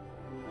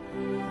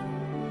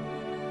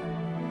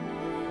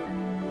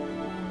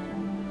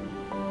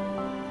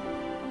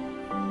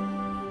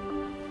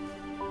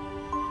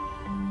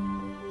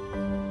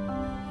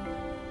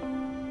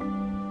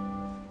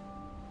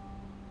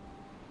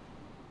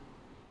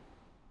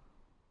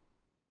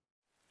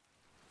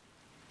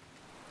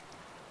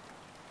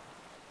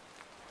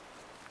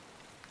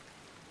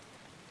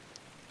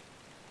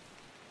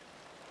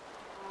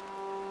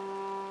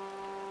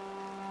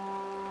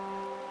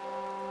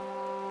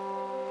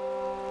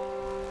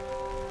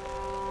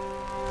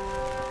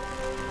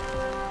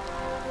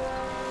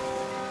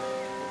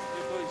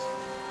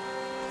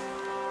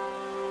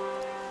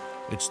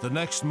 It's the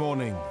next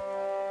morning,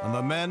 and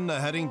the men are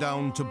heading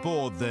down to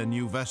board their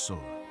new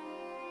vessel.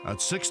 At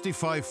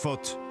 65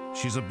 foot,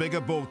 she's a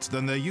bigger boat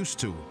than they're used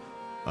to,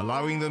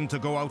 allowing them to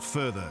go out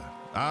further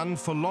and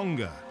for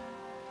longer,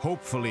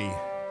 hopefully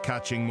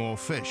catching more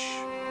fish.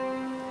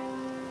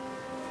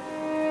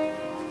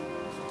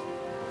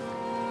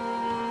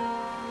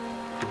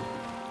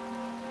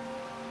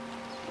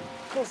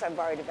 Of course I'm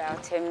worried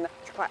about him.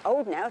 He's quite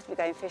old now to be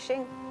going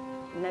fishing.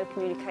 No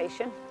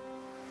communication.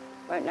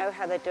 Won't know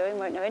how they're doing,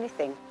 won't know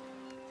anything.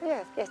 So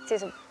yeah, it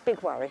is a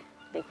big worry,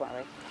 big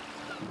worry.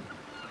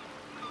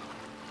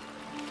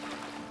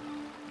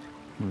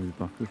 I'll be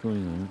back before you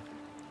know it.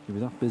 You'll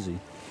be that busy.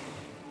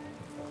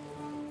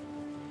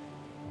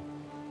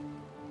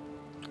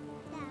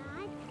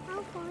 Dad,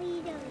 how far are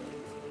you going?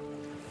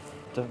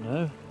 Don't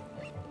know.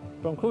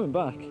 But I'm coming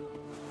back.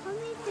 How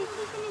many fish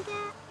are you going to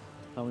get?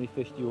 How many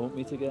fish do you want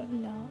me to get?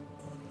 Lots.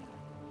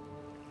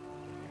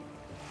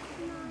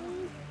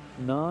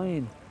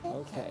 9.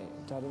 Okay,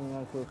 Daddy, we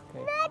gotta cook.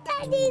 Okay. No,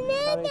 Daddy,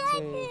 no,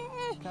 Daddy.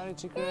 Carry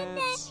to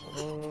grips.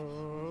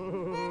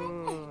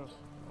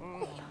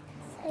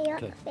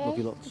 Okay,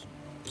 lucky lots.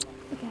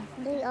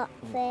 Lot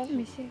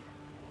fish.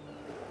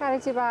 Carry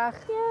ti bach.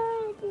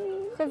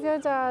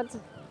 Chwifio Dad.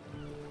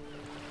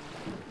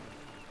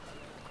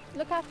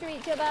 Look after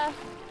each other.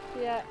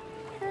 Yeah.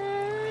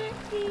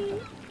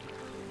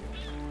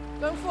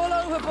 Don't fall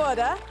overboard,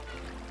 eh?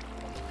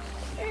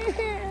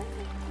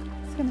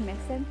 Just gonna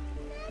miss him.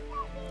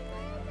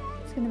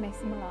 Just gonna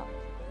miss him a lot.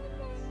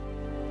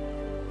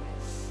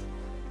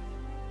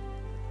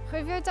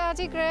 Chwifio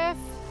Daddy, Griff.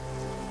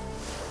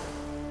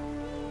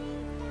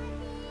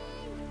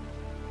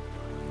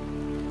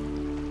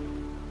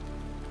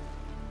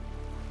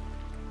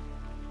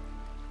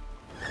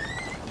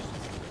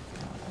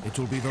 It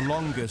will be the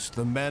longest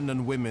the men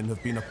and women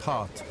have been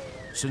apart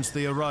since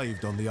they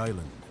arrived on the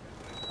island,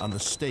 and the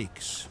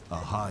stakes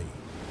are high.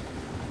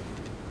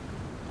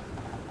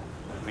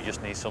 We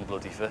just need some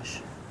bloody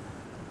fish.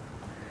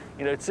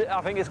 You know,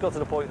 I think it's got to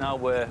the point now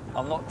where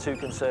I'm not too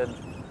concerned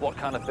what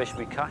kind of fish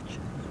we catch.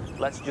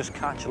 Let's just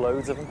catch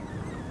loads of them.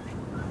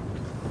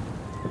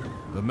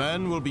 The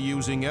men will be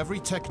using every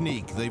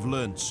technique they've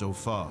learnt so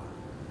far.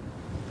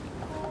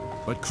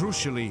 But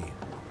crucially,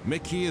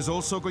 Mickey is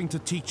also going to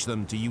teach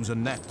them to use a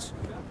net,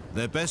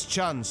 their best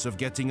chance of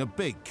getting a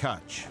big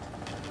catch.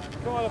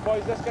 Come on,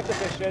 boys, let's get the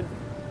fish in.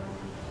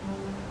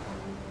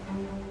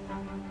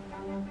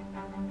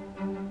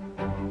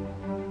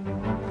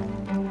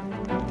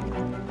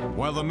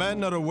 While the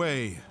men are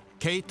away,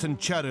 Kate and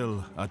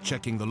Cheryl are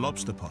checking the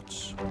lobster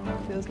pots.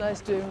 Feels nice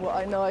doing what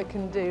I know I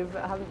can do,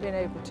 but I haven't been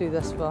able to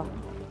thus far.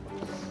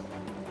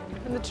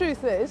 And the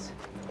truth is,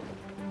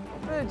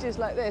 villages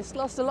like this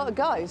lost a lot of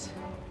guys.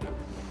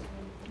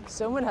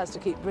 Someone has to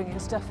keep bringing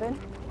stuff in.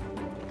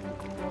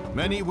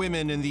 Many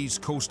women in these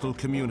coastal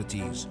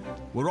communities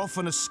were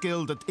often as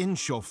skilled at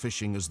inshore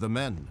fishing as the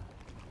men.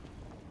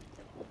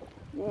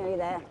 Nearly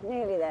there,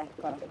 nearly there.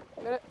 Got her.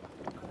 Got it?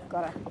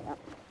 Got her, yeah.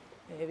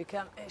 Here we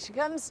come. Here she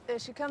comes. Here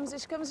she comes. Here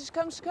she comes. Here she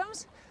comes. Here she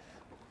comes.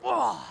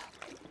 Oh,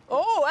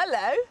 oh,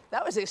 hello.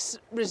 That was a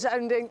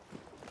resounding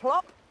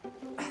plop.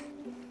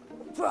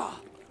 Got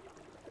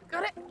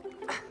it.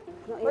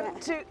 Not 1,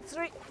 yet. 2,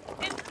 3.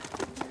 In.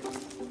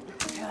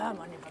 Come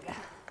on, you bugger.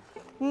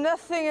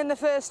 Nothing in the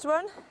first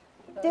one.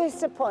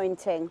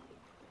 Disappointing.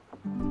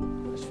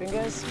 Push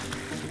fingers.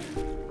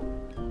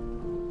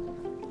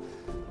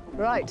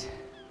 Right.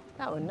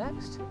 That one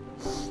next.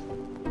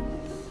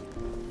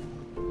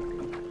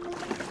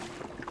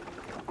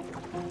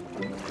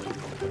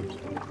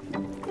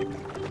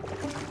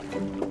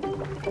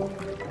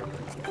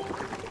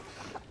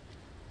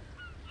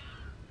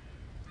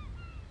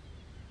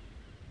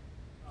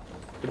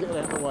 Get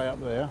that the way up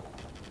there.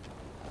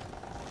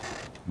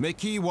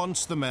 Mickey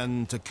wants the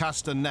men to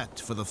cast a net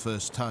for the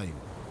first time.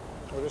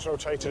 We'll just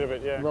rotate it a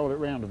bit, yeah. Roll it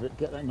round a bit,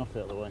 get that knot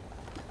out of the way.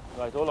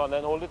 Right, hold on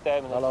then, hold it there,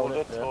 and then I'll hold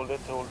hold it, it, yeah. hold it,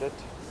 hold it.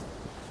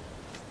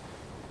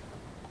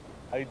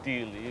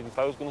 Ideally, if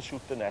I was going to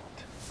shoot the net,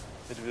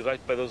 it'd be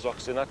right by those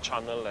rocks in that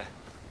channel there.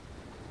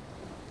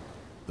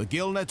 The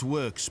gill net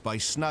works by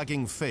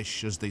snagging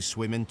fish as they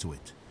swim into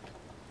it.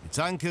 It's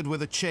anchored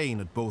with a chain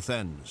at both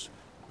ends,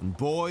 and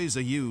buoys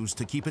are used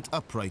to keep it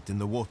upright in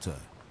the water.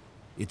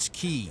 It's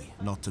key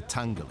not to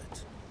tangle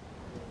it.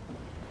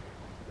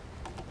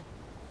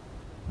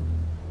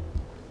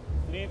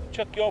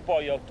 Chuck your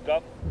boy out,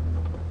 Gav.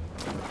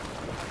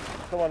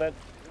 Come on then.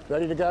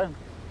 Ready to go?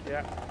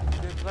 Yeah.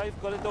 Good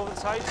drive, got it over the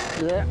side?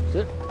 Yeah,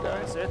 sit.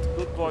 That's it,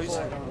 good boys.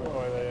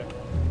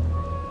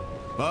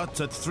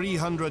 But at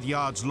 300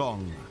 yards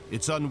long,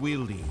 it's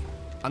unwieldy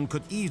and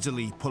could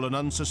easily pull an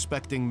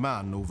unsuspecting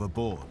man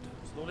overboard.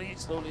 Slowly,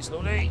 slowly,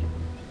 slowly.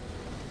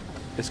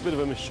 It's a bit of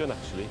a mission,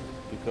 actually,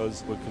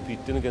 because we're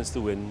competing against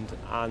the wind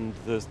and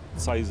the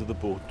size of the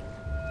boat.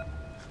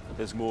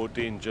 There's more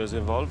dangers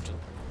involved.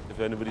 If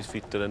anybody's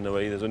feet are in the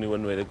way, there's only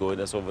one way to go, and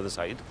that's over the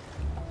side.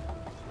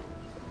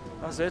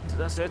 That's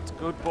it,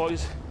 good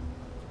boys.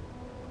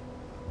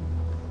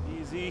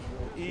 Easy,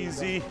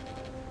 easy,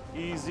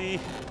 easy.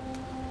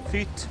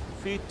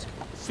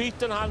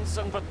 Feet and hands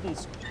and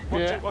buttons.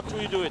 Watch Yeah. it, watch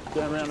what you do it.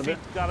 Go around a bit.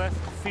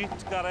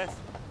 Feet, Gareth.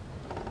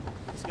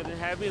 It's getting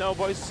heavy now,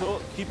 boys,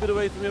 so keep it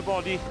away from your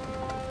body.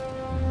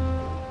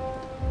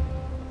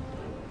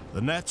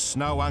 The net's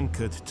now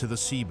anchored to the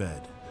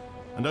seabed,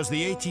 and as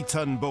the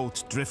 80-ton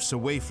boat drifts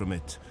away from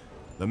it,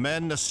 the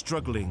men are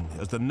struggling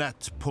as the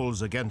net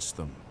pulls against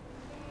them.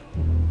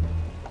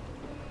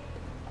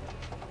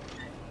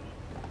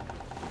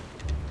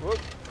 Whoop.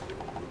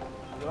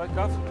 You right,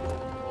 Gav?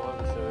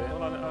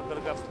 Hold on, I've got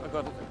to, Gav. I've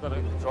got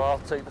to. So I'll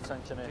take the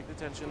tension in. Take the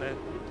tension there.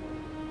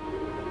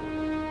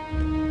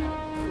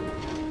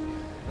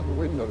 The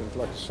wind on it's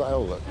like a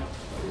sail, look.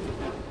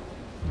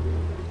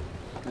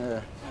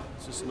 Yeah.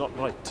 It's just not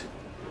right.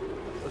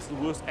 That's the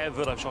worst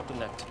ever I've shot a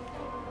net.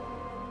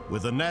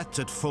 With the net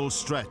at full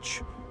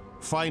stretch,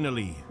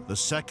 finally, the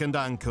second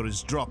anchor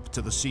is dropped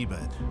to the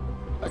seabed.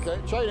 Okay,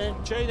 chain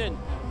in. Chain in.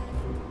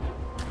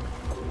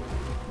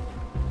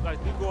 Right,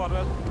 you go,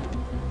 Arwell.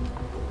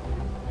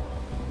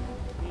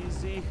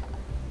 Easy.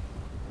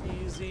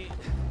 Easy.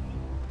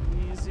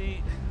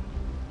 Easy.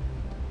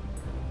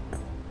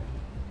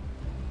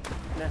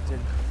 Net in.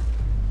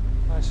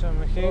 Nice one,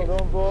 Mickey. Well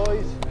done,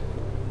 boys.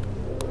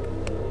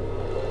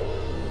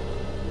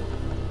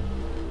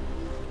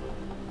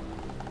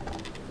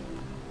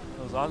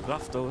 That was hard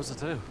graft though, was it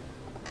too?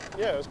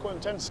 Yeah, it was quite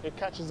intense. It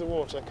catches the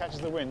water,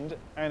 catches the wind,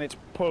 and it's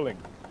pulling.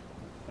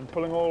 And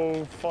pulling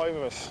all 5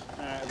 of us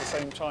at the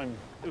same time.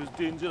 It was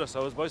dangerous, I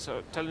was boys,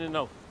 I'm telling you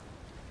now.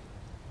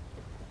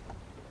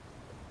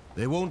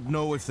 They won't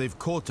know if they've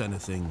caught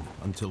anything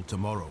until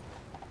tomorrow.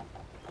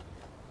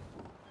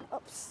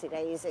 Upsy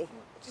daisy.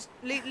 Just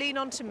lean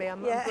onto me,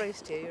 I'm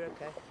braced here, you're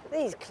okay.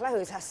 These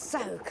clothes are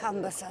so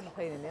cumbersome.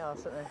 Pain in the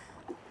arse, aren't they?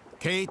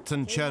 Kate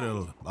and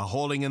Cheryl are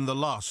hauling in the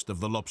last of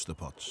the lobster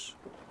pots.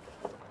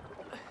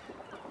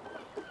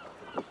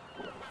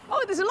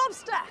 Oh, there's a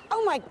lobster!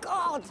 Oh my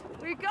God!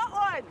 We got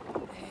one!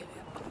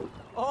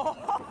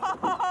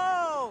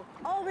 Oh!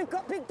 Oh, we've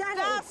got Big Daddy!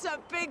 That's a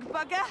big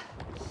bugger!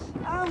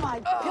 Oh my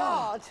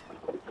God!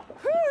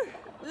 Whew.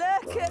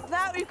 Look at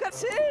that, we've got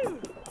 2!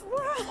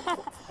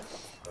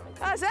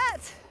 How's that?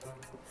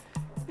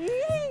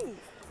 Yee.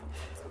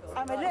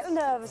 I'm a little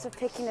nervous of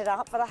picking it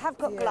up, but I have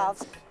got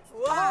gloves.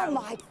 Wow. Oh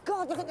my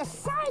God, look at the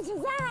size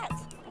of that!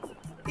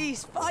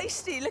 He's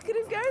feisty, look at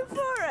him going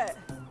for it!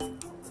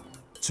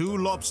 2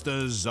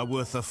 lobsters are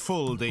worth a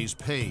full day's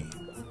pay.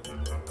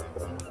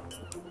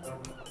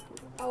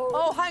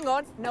 Oh, hang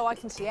on. No, I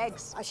can see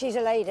eggs. She's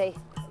a lady.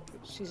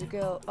 She's a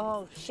girl.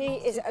 Oh, she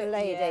is a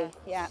lady.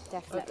 Yeah,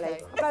 definitely.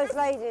 Okay. Both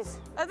ladies.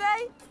 Are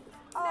they?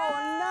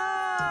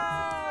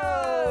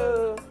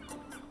 Oh,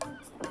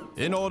 no!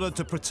 In order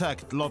to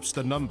protect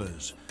lobster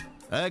numbers,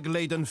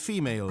 egg-laden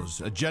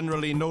females are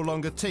generally no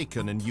longer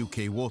taken in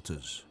UK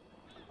waters.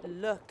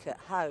 Look at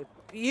how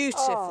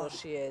beautiful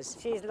she is.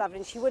 She's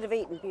lovely. She would have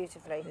eaten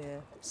beautifully.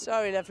 Yeah.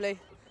 Sorry, lovely.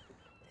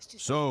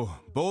 So,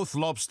 both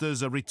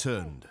lobsters are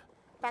returned.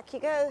 Back you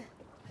go.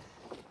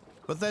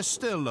 But there's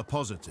still a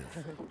positive.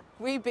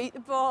 We beat the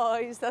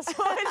boys. That's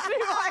what went through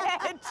my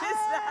head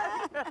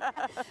just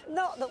now.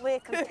 Not that we're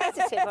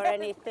competitive or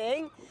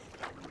anything.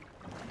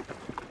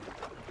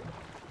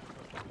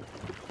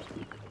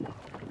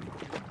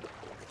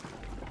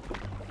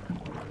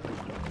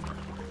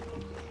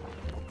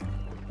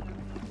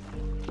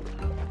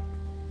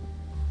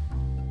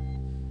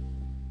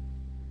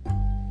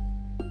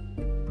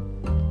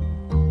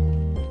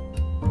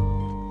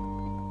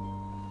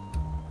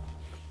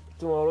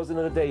 Tomorrow's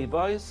another day,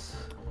 boys.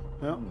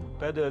 Yeah.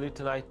 Bed early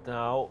tonight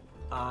now,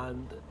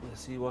 and we'll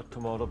see what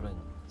tomorrow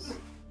brings.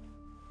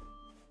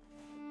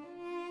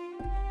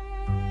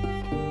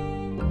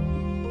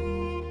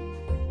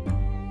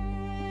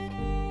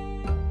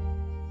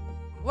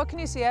 What can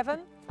you see, Evan?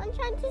 I'm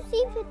trying to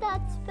see for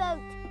Dad's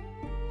boat.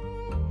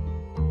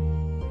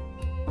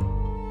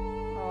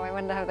 Oh, I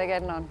wonder how they're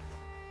getting on.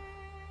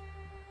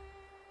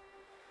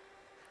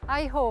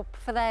 I hope,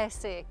 for their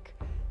sake,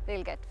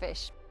 they'll get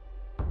fish.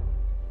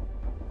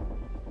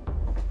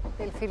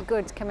 They'll feel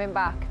good coming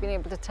back, being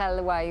able to tell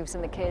the wives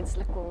and the kids,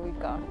 look what we've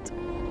got.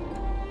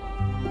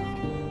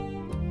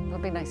 It'll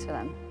be nice for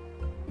them.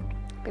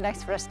 It'll be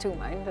nice for us too,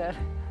 mind.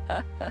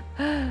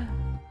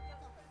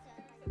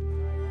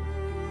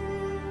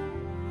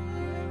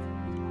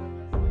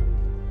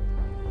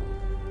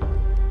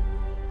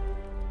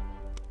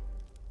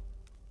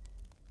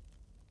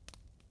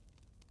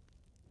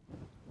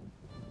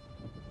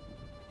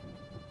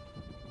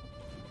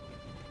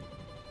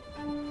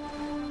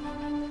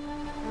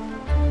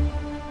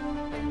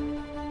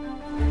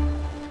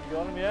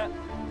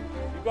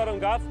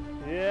 Gav?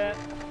 Yeah.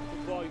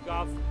 Good boy,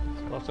 Gav.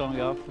 Spot on,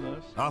 Gav.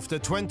 After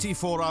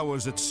 24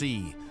 hours at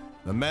sea,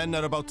 the men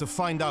are about to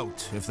find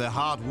out if their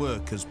hard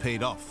work has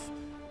paid off.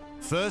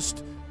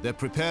 First, they're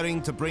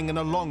preparing to bring in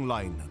a long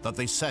line that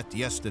they set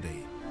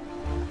yesterday.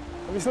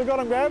 Have you still got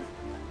him, Gav?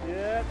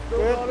 Yeah,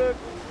 still got him.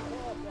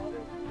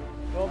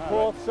 On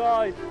port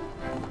side.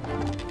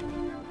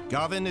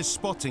 Gavin is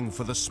spotting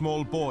for the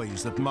small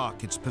buoys that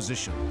mark its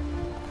position.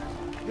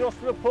 Just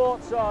to the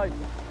port side.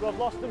 I've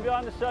lost him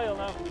behind the sail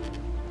now.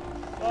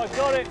 Oh,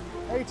 got it.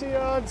 80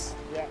 yards.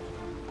 Yeah.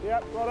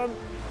 Yep, got him.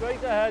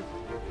 Straight ahead.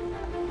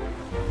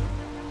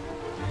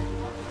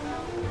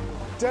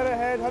 dead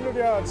ahead, 100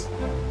 yards.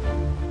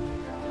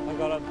 I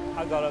got him,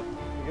 I got him.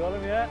 You got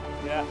him, yeah?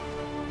 Yeah.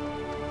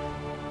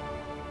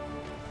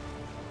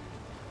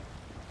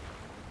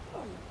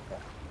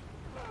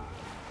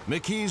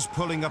 Mickey's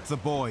pulling up the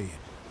buoy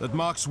that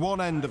marks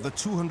one end of the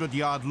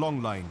 200-yard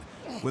long line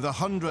with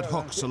 100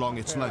 hooks along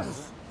its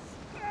length.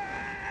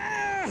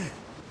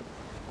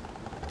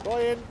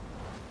 Buoy in.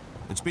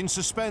 It's been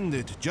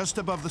suspended just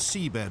above the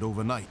seabed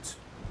overnight.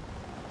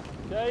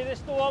 Okay, this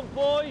the one,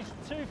 boys.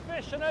 2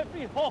 fish on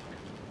every hook.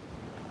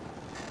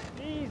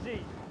 Easy.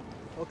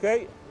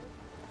 Okay,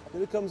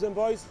 here it comes in,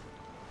 boys.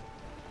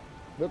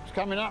 Book's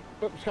coming up,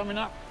 book's coming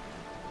up.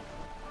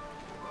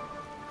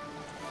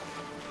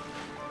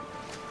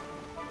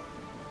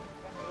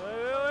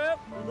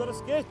 We've got a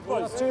skate,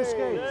 boys. 2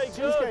 skates.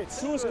 2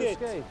 skates. 2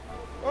 skates.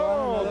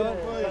 Oh,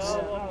 good boys.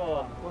 One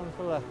more. One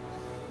for left.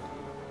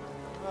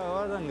 Oh,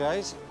 well done,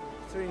 guys.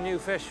 3 new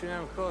fish we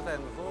never caught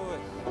them before.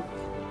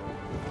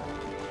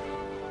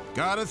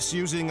 Gareth's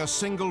using a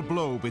single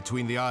blow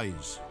between the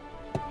eyes.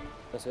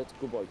 That's it,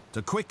 good boy.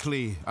 To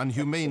quickly and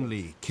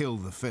humanely kill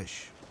the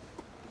fish.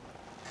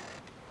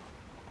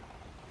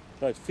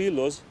 Right, feel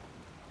those.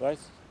 Right.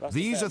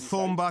 These are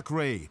thornback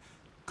ray,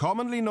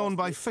 commonly known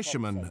by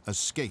fishermen as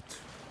skate.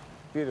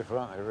 Beautiful,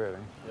 aren't they, really?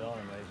 They are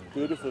amazing.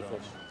 Beautiful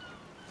fish.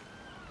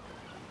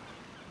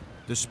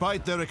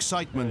 Despite their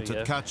excitement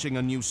at catching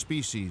a new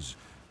species,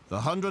 the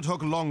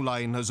 100-hook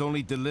longline has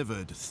only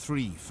delivered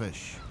 3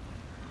 fish.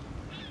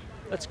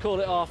 Let's call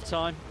it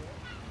half-time.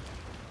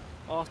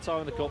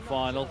 Half-time in the cup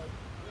final.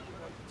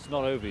 It's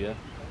not over yet.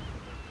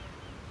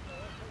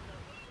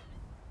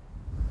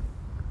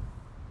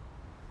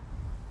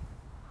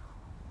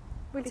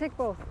 We'll take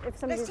both, if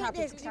somebody's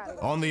happy to carry.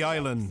 On the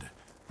island,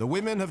 the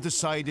women have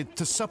decided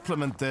to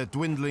supplement their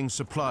dwindling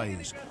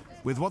supplies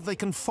with what they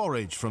can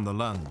forage from the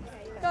land.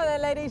 Go there,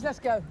 ladies, let's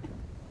go.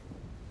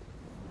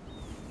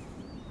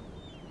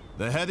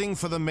 They're heading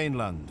for the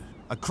mainland,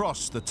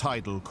 across the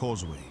tidal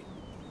causeway.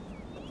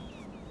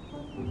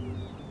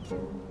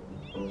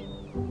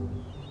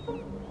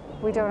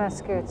 We don't have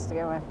skirts to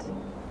get wet.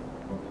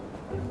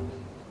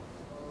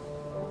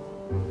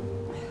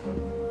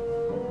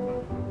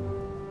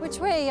 Which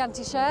way,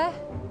 Auntie Cher?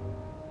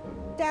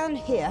 Down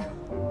here.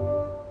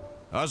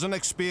 As an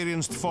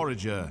experienced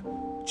forager,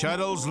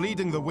 Cheryl's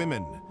leading the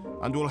women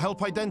and will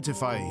help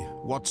identify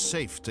what's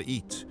safe to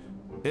eat,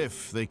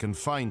 if they can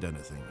find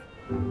anything.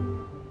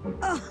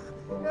 Oh.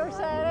 Go,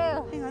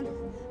 Cheryl. Hang on.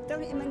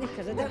 Don't eat in my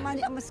knickers. I don't mind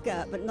it on my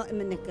skirt, but not in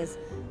my knickers.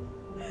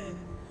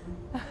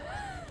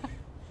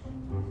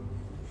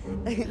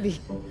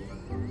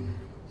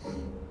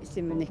 It's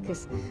in my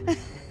knickers.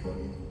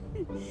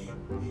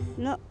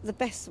 Not the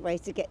best way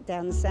to get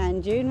down the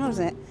sand dune, was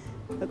it?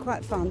 But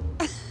quite fun.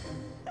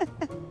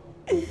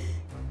 It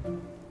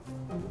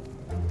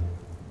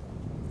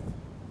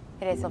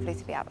is lovely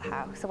to be out of the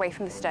house, away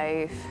from the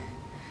stove.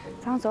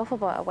 Sounds awful,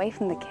 but away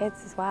from the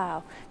kids as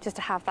well. Just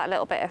to have that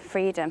little bit of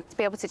freedom, to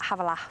be able to have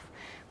a laugh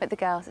with the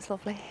girls, it's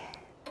lovely.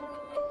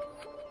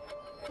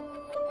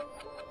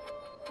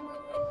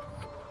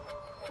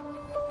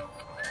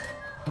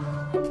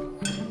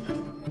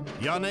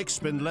 Yannick's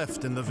been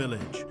left in the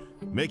village,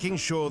 making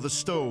sure the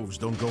stoves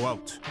don't go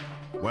out,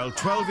 while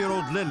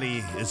 12-year-old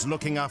Lily is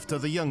looking after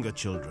the younger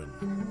children.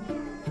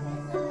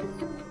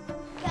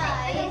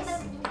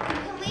 Guys,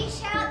 can we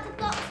shout the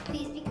box,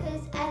 please,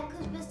 because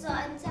we're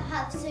starting to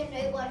have so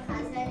no one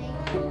has any.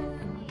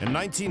 In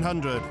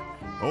 1900,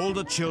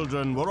 older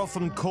children were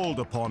often called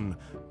upon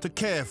to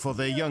care for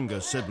their younger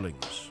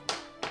siblings.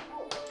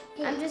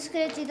 I'm just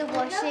going to do the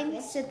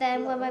washing, so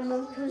then when my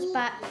mum comes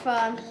back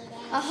from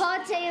a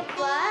hard day of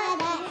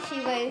work,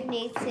 she won't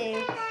need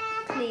to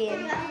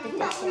clean the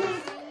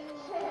dishes.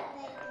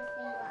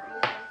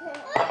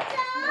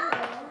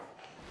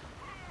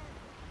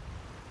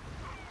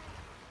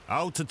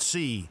 Out at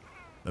sea,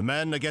 the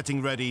men are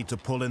getting ready to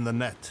pull in the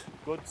net.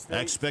 Good,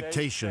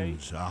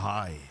 Expectations are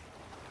high.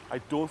 I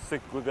don't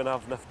think we're going to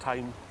have enough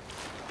time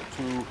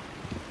to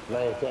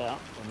lay it out.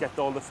 Get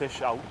all the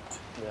fish out.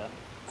 Yeah.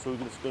 So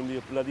it's going to be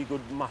a bloody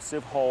good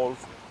massive haul,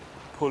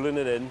 pulling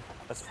it in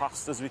as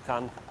fast as we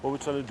can. What we're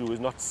trying to do is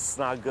not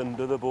snag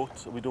under the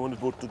boat. We don't want the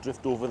boat to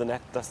drift over the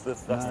net. That's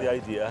the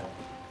idea.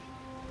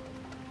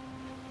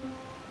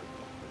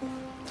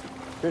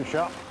 Good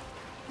shot.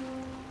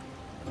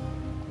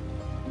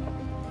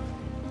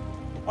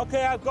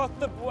 Okay, I've got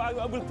the...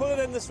 We'll pull it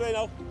in this way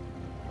now.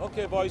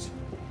 Okay, boys.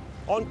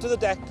 Onto the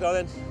deck now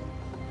then.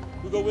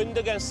 We've got wind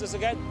against us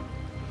again.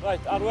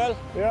 Right, Arwell.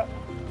 Yeah.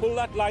 Pull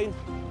that line.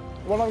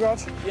 One I've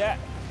got. Yeah.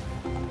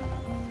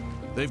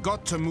 They've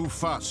got to move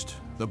fast.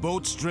 The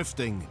boat's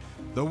drifting,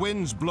 the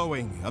wind's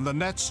blowing, and the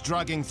net's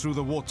dragging through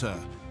the water.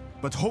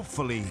 But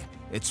hopefully,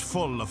 it's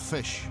full of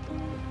fish.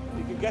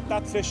 You can get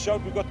that fish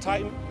out. We've got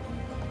time.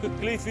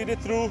 Quickly feed it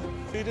through.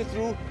 Feed it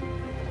through.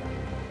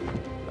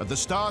 At the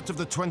start of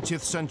the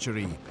 20th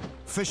century,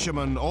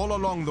 fishermen all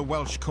along the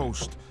Welsh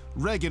coast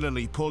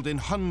regularly pulled in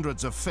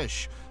hundreds of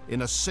fish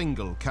in a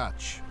single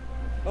catch.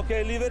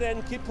 OK, leave it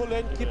in. Keep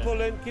pulling, keep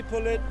pulling, keep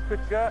pulling.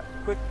 Quicker,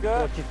 quicker.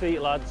 Watch your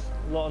feet, lads.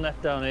 A lot of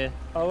net down here.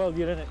 Oh, well,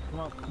 you're in it. Come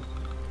on.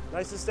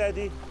 Nice and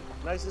steady.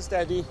 Nice and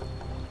steady.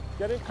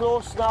 Getting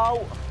close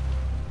now.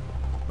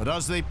 But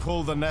as they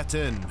pull the net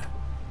in,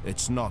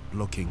 it's not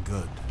looking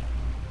good.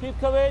 Keep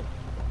coming.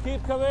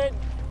 Keep coming.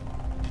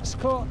 It's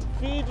caught.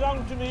 Feed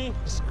round to me.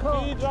 It's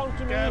caught. Feed round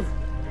to Gav, me.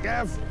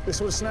 Gav, this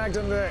was snagged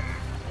under there.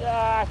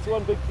 Yeah, it's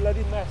one big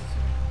bloody mess.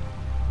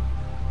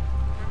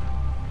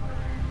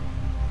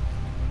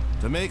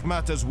 To make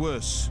matters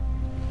worse,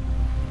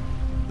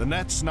 the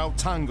net's now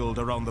tangled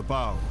around the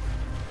bow.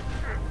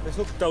 Let's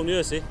look down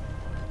here, see?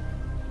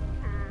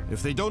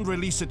 If they don't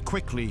release it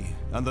quickly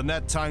and the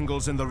net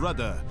tangles in the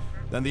rudder,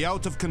 then the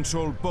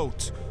out-of-control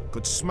boat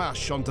could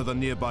smash onto the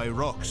nearby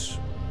rocks.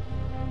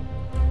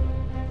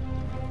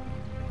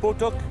 Boat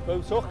hook,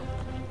 boat hook.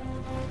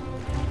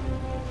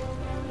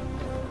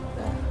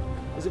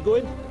 Is it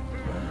going?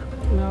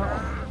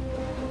 No.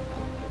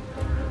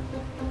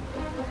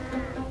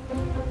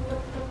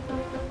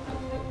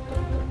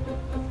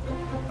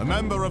 A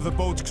member of the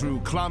boat crew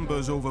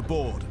clambers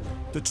overboard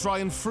to try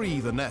and free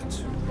the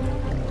net.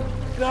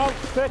 Now,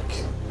 quick!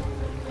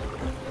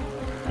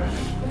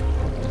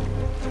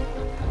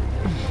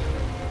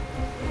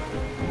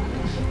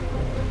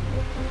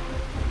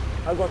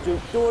 I've got you.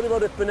 Don't worry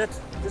about ripping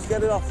it. Just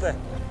get it off there.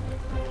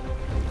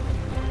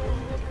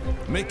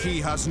 Mickey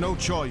has no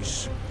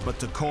choice but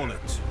to call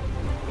it.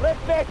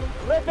 Rip it!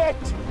 Rip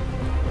it!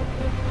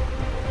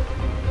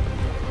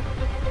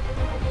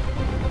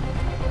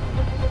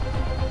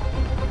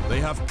 They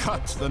have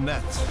cut the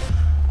net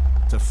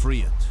to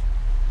free it.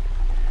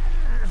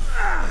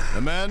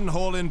 The men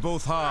haul in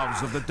both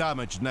halves of the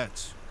damaged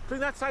net. Bring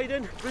that side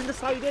in. Bring the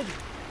side in.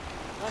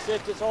 That's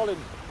it. It's all in.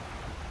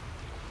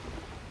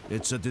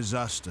 It's a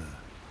disaster.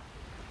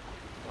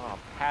 Oh,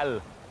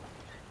 hell.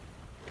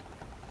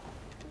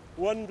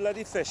 One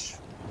bloody fish.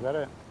 Is that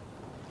it?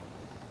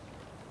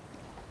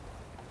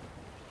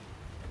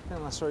 I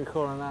think that's what we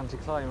call an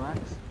anticlimax.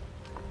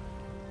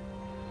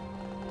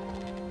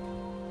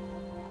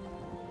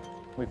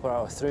 We put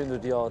out a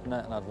 300-yard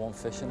net and had one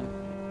fish in it.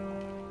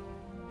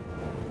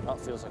 That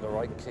feels like a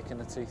right kick in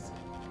the teeth.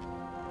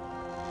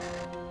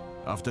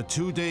 After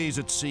 2 days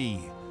at sea,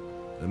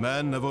 the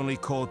men have only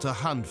caught a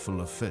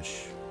handful of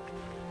fish.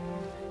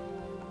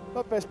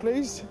 Not best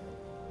pleased.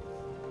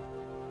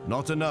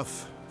 Not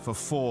enough for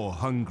 4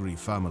 hungry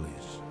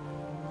families.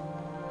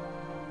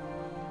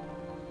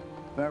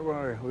 Don't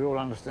worry, we all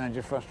understand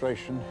your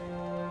frustration.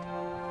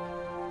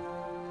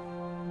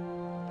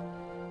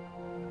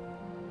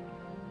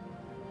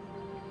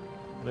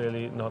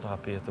 Really not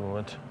happy at the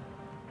moment.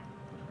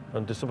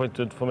 I'm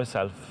disappointed for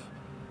myself.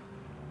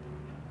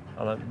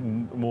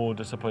 And more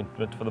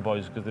disappointment for the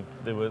boys because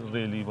they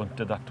really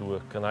wanted that to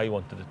work and I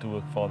wanted it to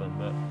work for them.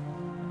 But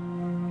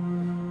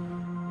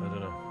I don't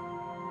know.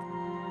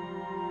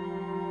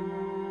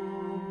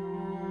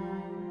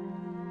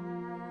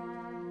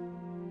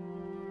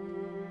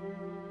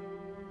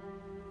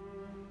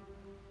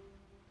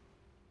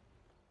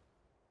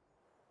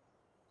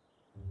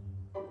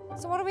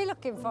 So what are we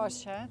looking for,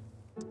 Cher?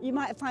 You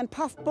might find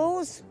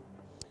puffballs,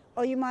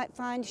 or you might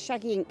find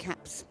shaggy ink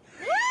caps.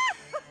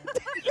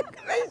 Look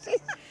at this.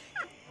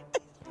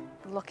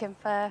 Looking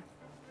for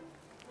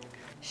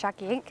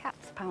shaggy ink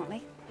caps,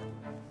 apparently.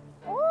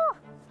 Oh,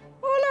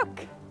 oh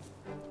look.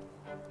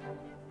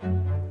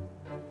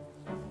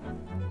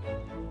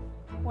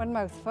 One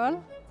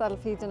mouthful, that'll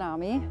feed an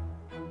army.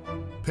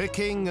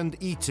 Picking and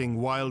eating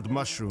wild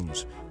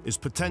mushrooms is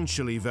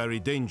potentially very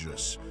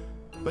dangerous,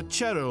 but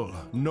Cheryl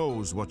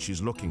knows what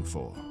she's looking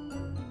for.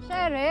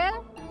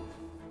 Cheryl?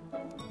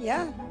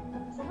 Yeah?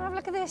 Have a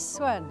look at this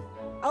one.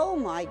 Oh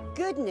my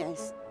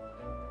goodness.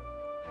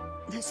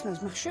 That smells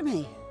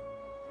mushroomy.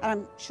 And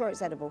I'm sure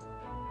it's edible.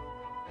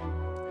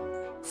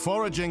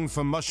 Foraging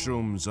for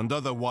mushrooms and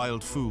other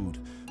wild food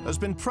has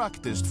been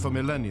practiced for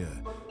millennia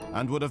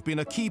and would have been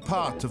a key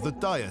part of the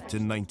diet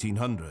in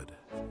 1900.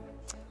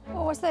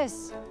 Oh, what's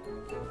this?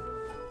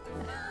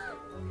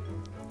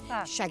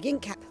 Shag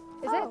ink cap.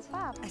 Is it?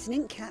 Fab. That's an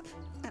ink cap.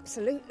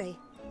 Absolutely.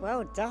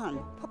 Well done.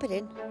 Pop it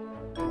in.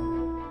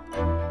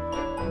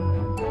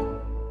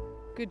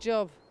 Good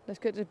job. Let's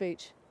go to the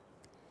beach.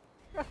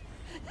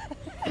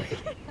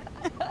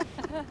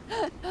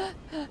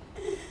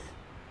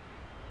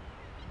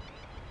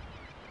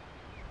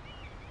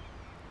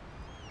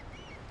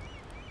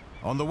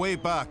 On the way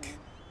back,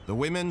 the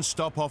women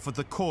stop off at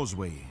the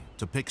causeway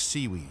to pick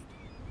seaweed.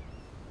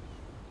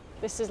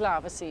 This is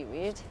lava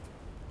seaweed.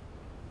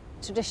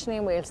 Traditionally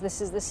in Wales,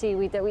 this is the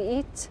seaweed that we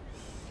eat.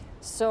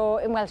 So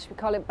in Welsh, we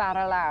call it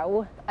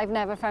baralaw. I've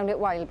never found it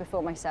wild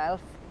before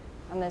myself.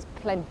 And there's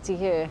plenty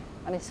here,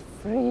 and it's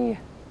free.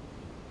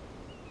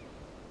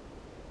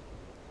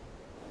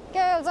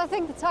 Girls, I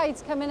think the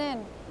tide's coming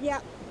in.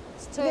 Yeah.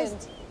 It's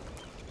turned.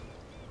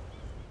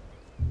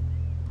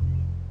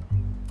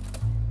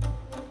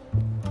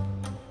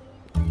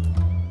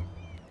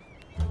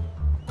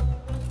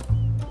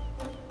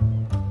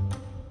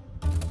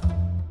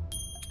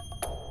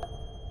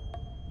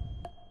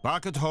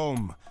 Back at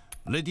home,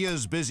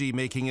 Lydia's busy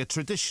making a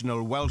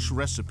traditional Welsh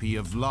recipe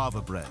of lava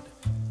bread.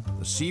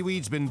 The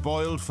seaweed's been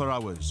boiled for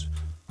hours,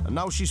 and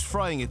now she's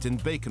frying it in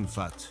bacon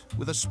fat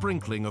with a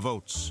sprinkling of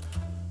oats.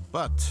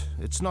 But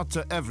it's not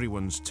to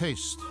everyone's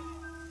taste.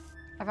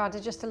 I've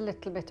added just a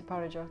little bit of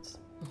porridge oats.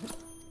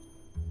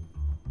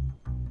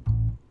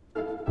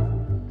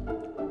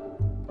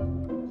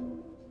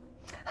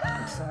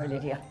 I'm sorry,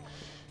 Lydia.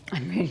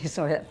 I'm really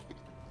sorry.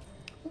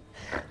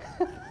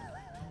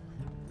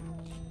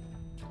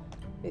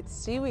 It's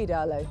seaweed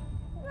aloe.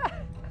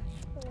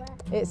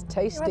 It's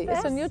tasty.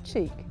 It's on your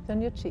cheek. It's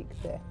on your cheek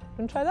there.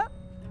 Want to try that?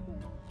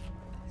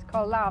 It's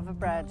called lava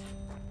bread.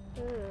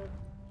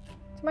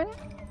 Come on,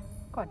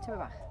 go on, tyma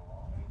bach.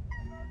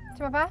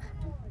 Tyma bach.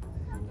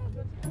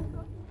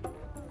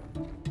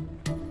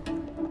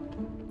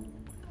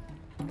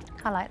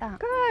 I like that.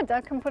 Good,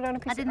 I can put on a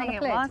piece I didn't on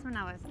think a it plate. was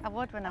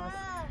when I was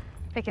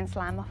picking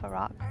slime off a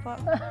rock, but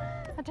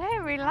I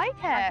do really like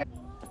it.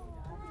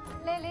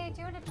 Lily,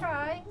 do you want to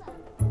try?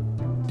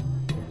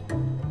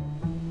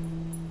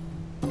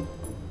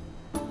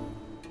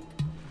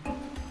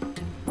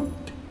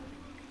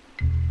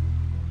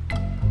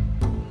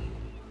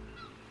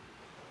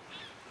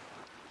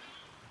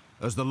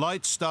 As the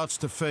light starts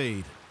to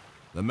fade,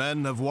 the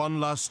men have one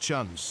last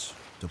chance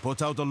to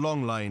put out a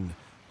long line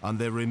and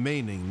their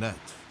remaining net.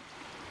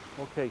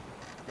 Okay,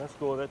 let's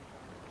go then.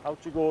 Out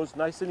she goes,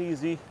 nice and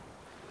easy.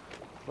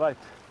 Right.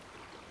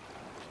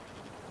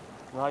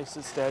 Nice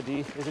and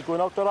steady. Is it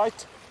going out all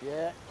right?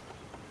 Yeah.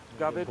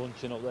 Grab it.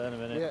 Bunching up there in a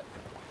minute.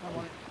 Yeah. I'm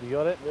on it. You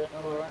got it? Yeah,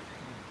 I'm all right.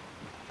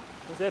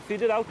 That's it,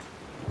 feed it out.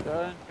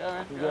 Going.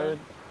 Keep going.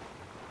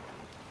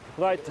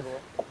 Right.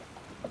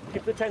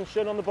 Keep the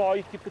tension on the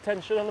boy, keep the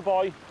tension on the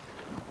boy.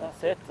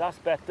 That's it, that's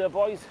better,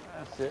 boys.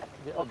 That's it.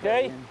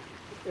 Okay?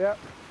 Yeah.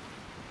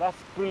 That's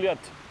brilliant.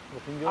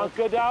 Looking good.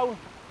 Anchor down.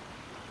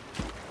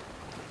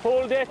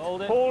 Hold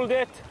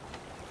it,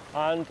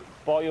 and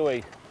buoy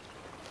away.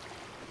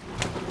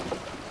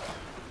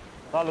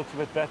 That looks a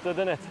bit better,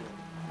 doesn't it?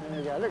 There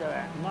you go, look at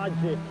that,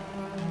 magic.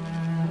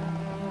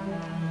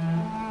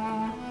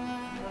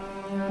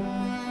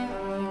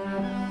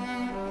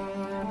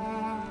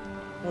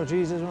 Lord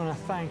Jesus, I want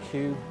to thank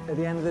you. At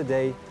the end of the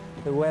day,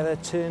 the weather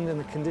turned and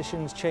the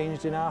conditions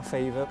changed in our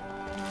favour.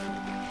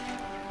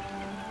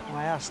 And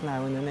I ask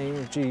now in the name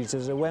of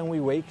Jesus that when we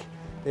wake,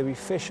 there'll be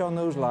fish on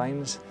those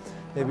lines,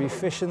 there'll be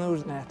fish in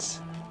those nets,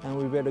 and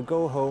we'll be able to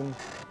go home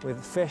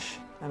with fish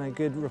and a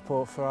good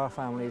report for our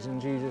families. In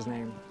Jesus'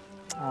 name,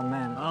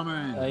 amen.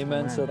 Amen.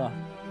 Amen to that.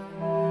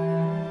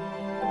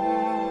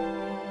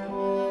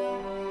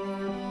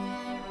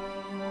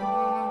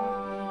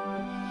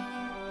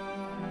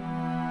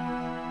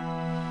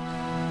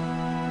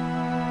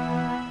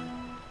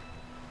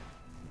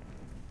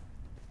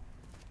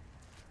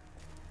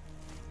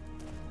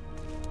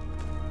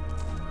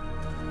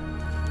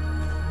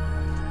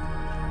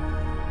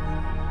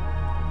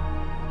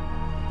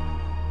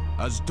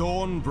 As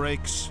dawn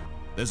breaks,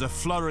 there's a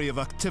flurry of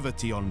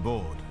activity on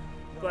board.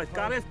 Right,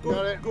 Gareth, go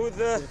with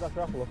the...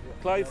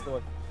 Clive,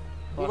 go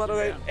that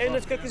way. In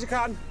as quick as you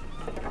can.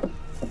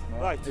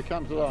 Right. Here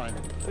comes the line.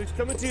 It's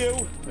coming to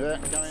you. Yeah.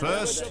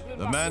 First,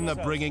 the men are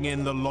bringing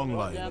in the long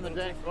line. Down the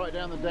deck, right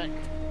down the deck.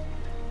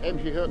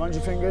 Empty hook. Mind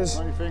your fingers.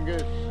 Mind your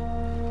fingers.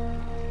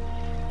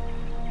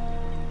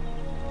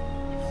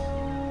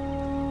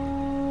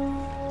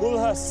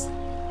 Bullhuss.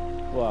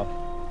 Wow.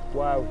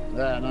 Wow.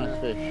 There, nice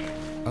fish.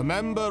 A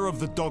member of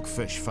the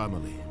dogfish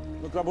family.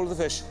 Look, grab all the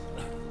fish.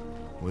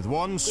 With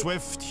one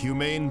swift,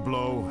 humane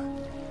blow,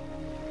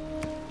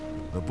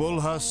 the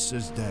bullhuss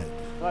is dead.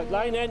 Right,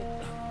 line in.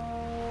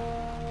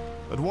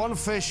 But one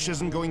fish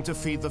isn't going to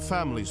feed the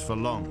families for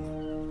long.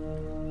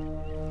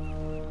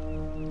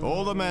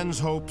 All the men's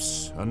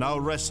hopes are now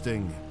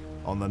resting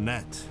on the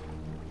net.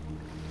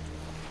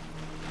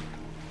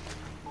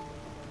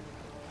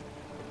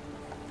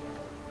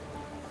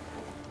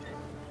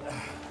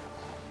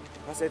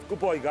 That's it. Good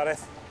boy,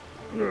 Gareth.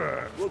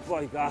 Good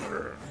boy,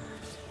 Gareth.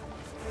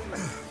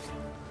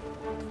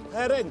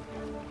 Herring.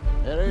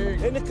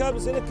 Herring. In it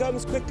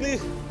comes, quickly.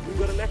 We've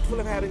got a net full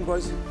of herring,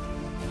 boys.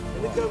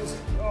 In it comes.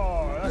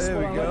 Oh, that's there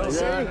what we go.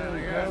 There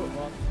we go. Come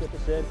on, get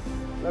this in.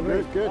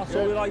 Lovely. Good, That's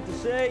what we like to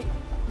see.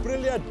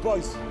 Brilliant,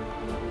 boys.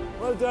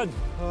 Well done.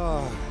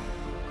 Oh.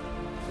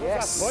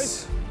 Yes. That,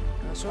 boys.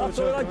 That's what That's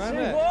what we like to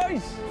see,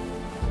 boys.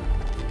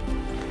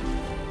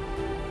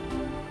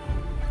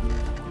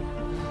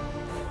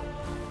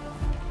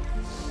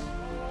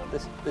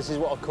 This is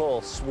what I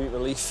call sweet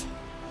relief.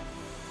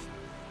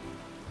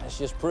 This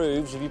just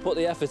proves if you put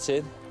the effort in,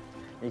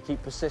 and you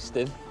keep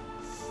persisting,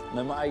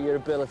 no matter your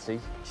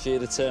ability, sheer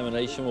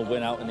determination will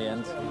win out in the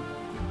end.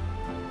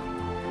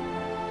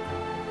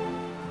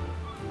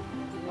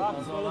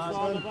 That's what it's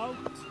all about.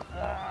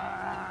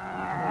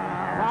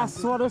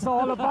 That's what it's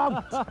all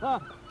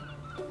about.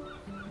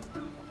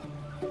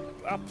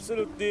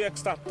 Absolutely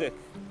ecstatic.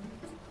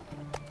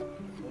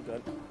 Well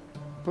done.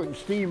 Putting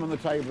steam on the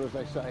table, as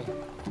they say.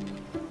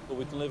 But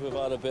we can live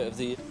without a bit of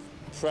the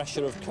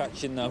pressure of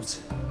catching out.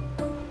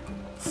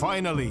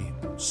 Finally,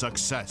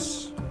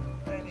 success.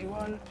 There you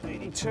 81,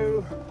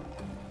 82,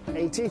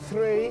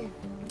 83.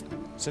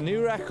 It's a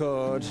new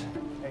record.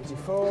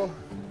 84.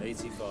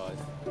 85.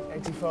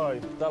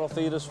 85. That'll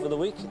feed us for the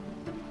week.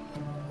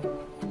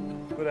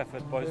 Good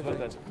effort, boys. Well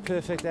done.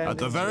 Perfect ending. At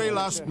the very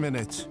last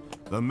minute,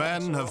 the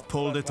men have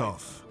pulled it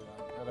off.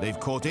 They've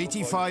caught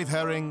 85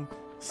 herring,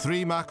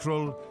 3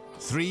 mackerel,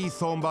 3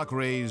 thornback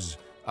rays,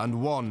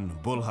 and 1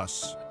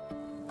 bullhuss.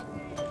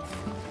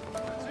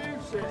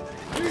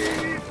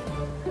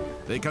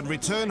 They can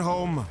return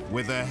home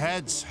with their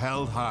heads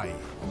held high.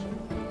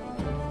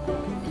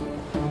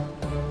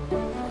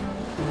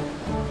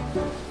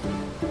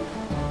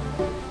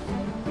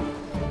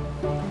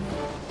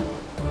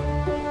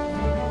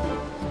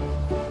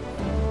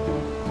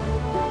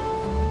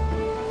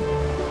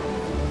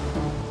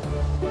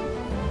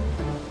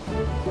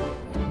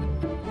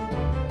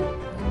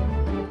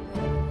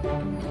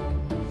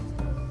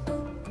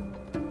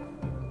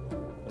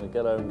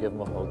 Get home and give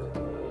them a hug.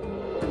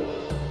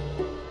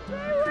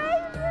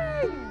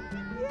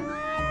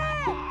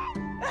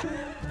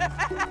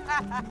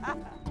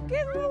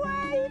 Give him a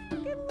wave!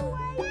 Give him a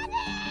wave!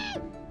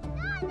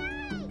 Daddy!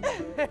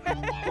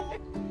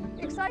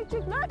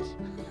 Excited much?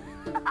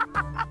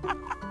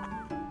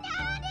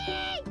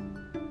 Daddy!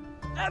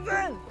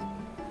 Evan!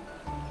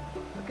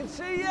 I can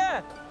see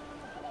you!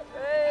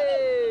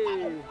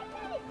 Hey!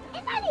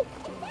 Daddy!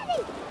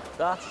 Daddy!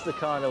 That's the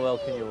kind of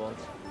welcome you want.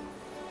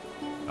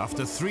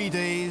 After 3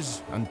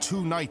 days and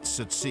 2 nights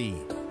at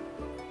sea,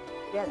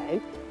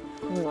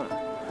 Hello.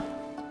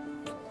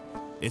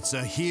 it's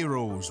a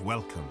hero's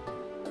welcome.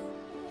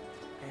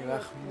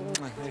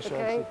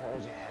 Okay.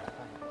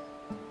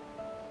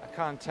 I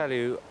can't tell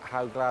you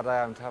how glad I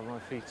am to have my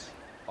feet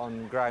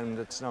on ground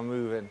that's not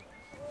moving.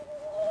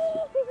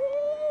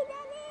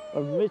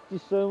 I've missed you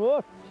so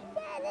much.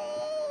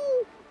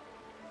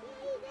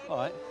 All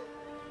right.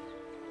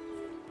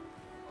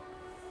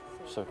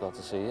 So glad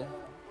to see you.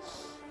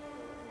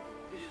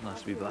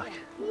 Nice to be back.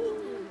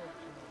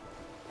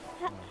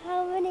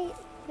 How many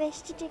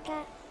fish did you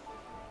get?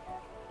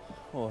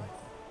 Oh, I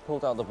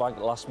pulled out the bag at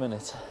the last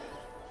minute.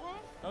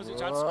 How's it,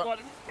 Chad?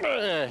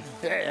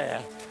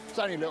 Yeah. It's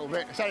only a little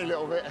bit. It's only a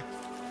little bit.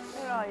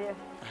 Where are you?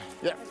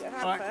 Yeah.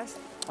 All right. First.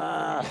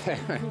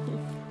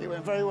 It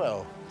went very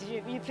well.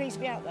 Were you pleased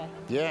to be out there?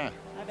 Yeah.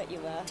 I bet you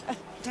were.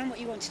 Done what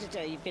you wanted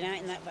to do. You've been out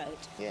in that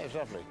boat. Yeah, it's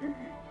lovely.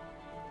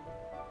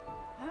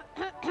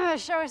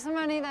 Show us the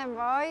money then,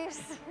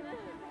 boys.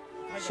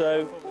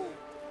 So,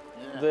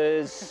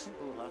 there's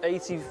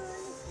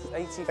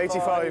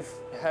 85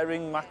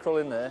 herring, mackerel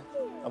in there,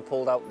 and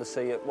pulled out the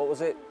sea at, what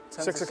was it?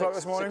 6 o'clock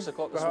this morning. 6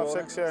 o'clock this About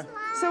morning. 6, yeah.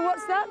 So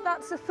what's that?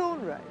 That's a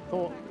thorn ray?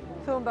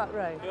 Thornback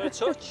ray. Give it a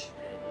touch.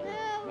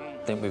 I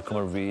think we've come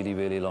a really,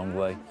 really long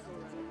way.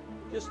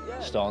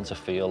 Starting to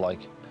feel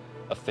like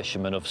a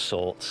fisherman of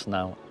sorts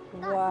now.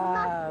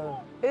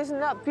 Wow. Isn't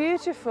that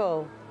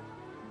beautiful?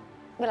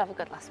 We'll have a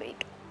good last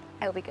week.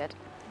 It'll be good.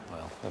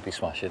 Well, we'll be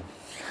smashing.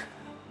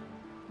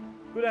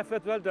 Good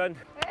effort, well done.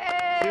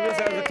 Give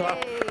yourselves a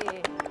clap.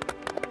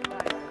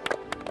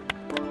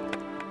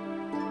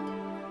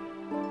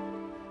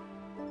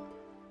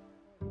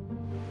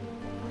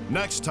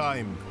 Next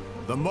time,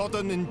 the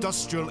modern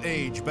industrial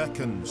age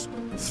beckons,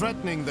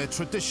 threatening their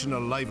traditional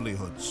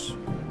livelihoods.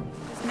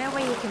 There's no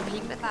way you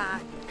compete with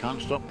that.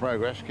 Can't stop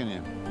progress, can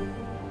you?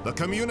 The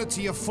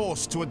community are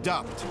forced to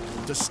adapt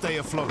to stay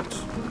afloat.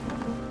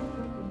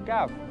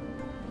 Gav.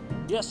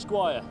 Yes,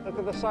 Squire. Look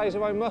at the size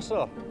of my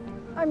muscle.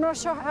 I'm not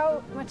sure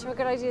how much of a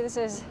good idea this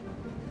is.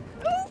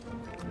 I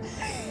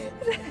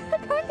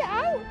can't get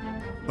out.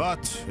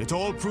 But it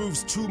all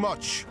proves too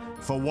much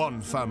for one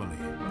family.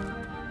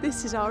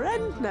 This is our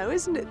end now,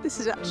 isn't it? This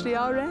is actually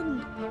our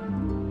end.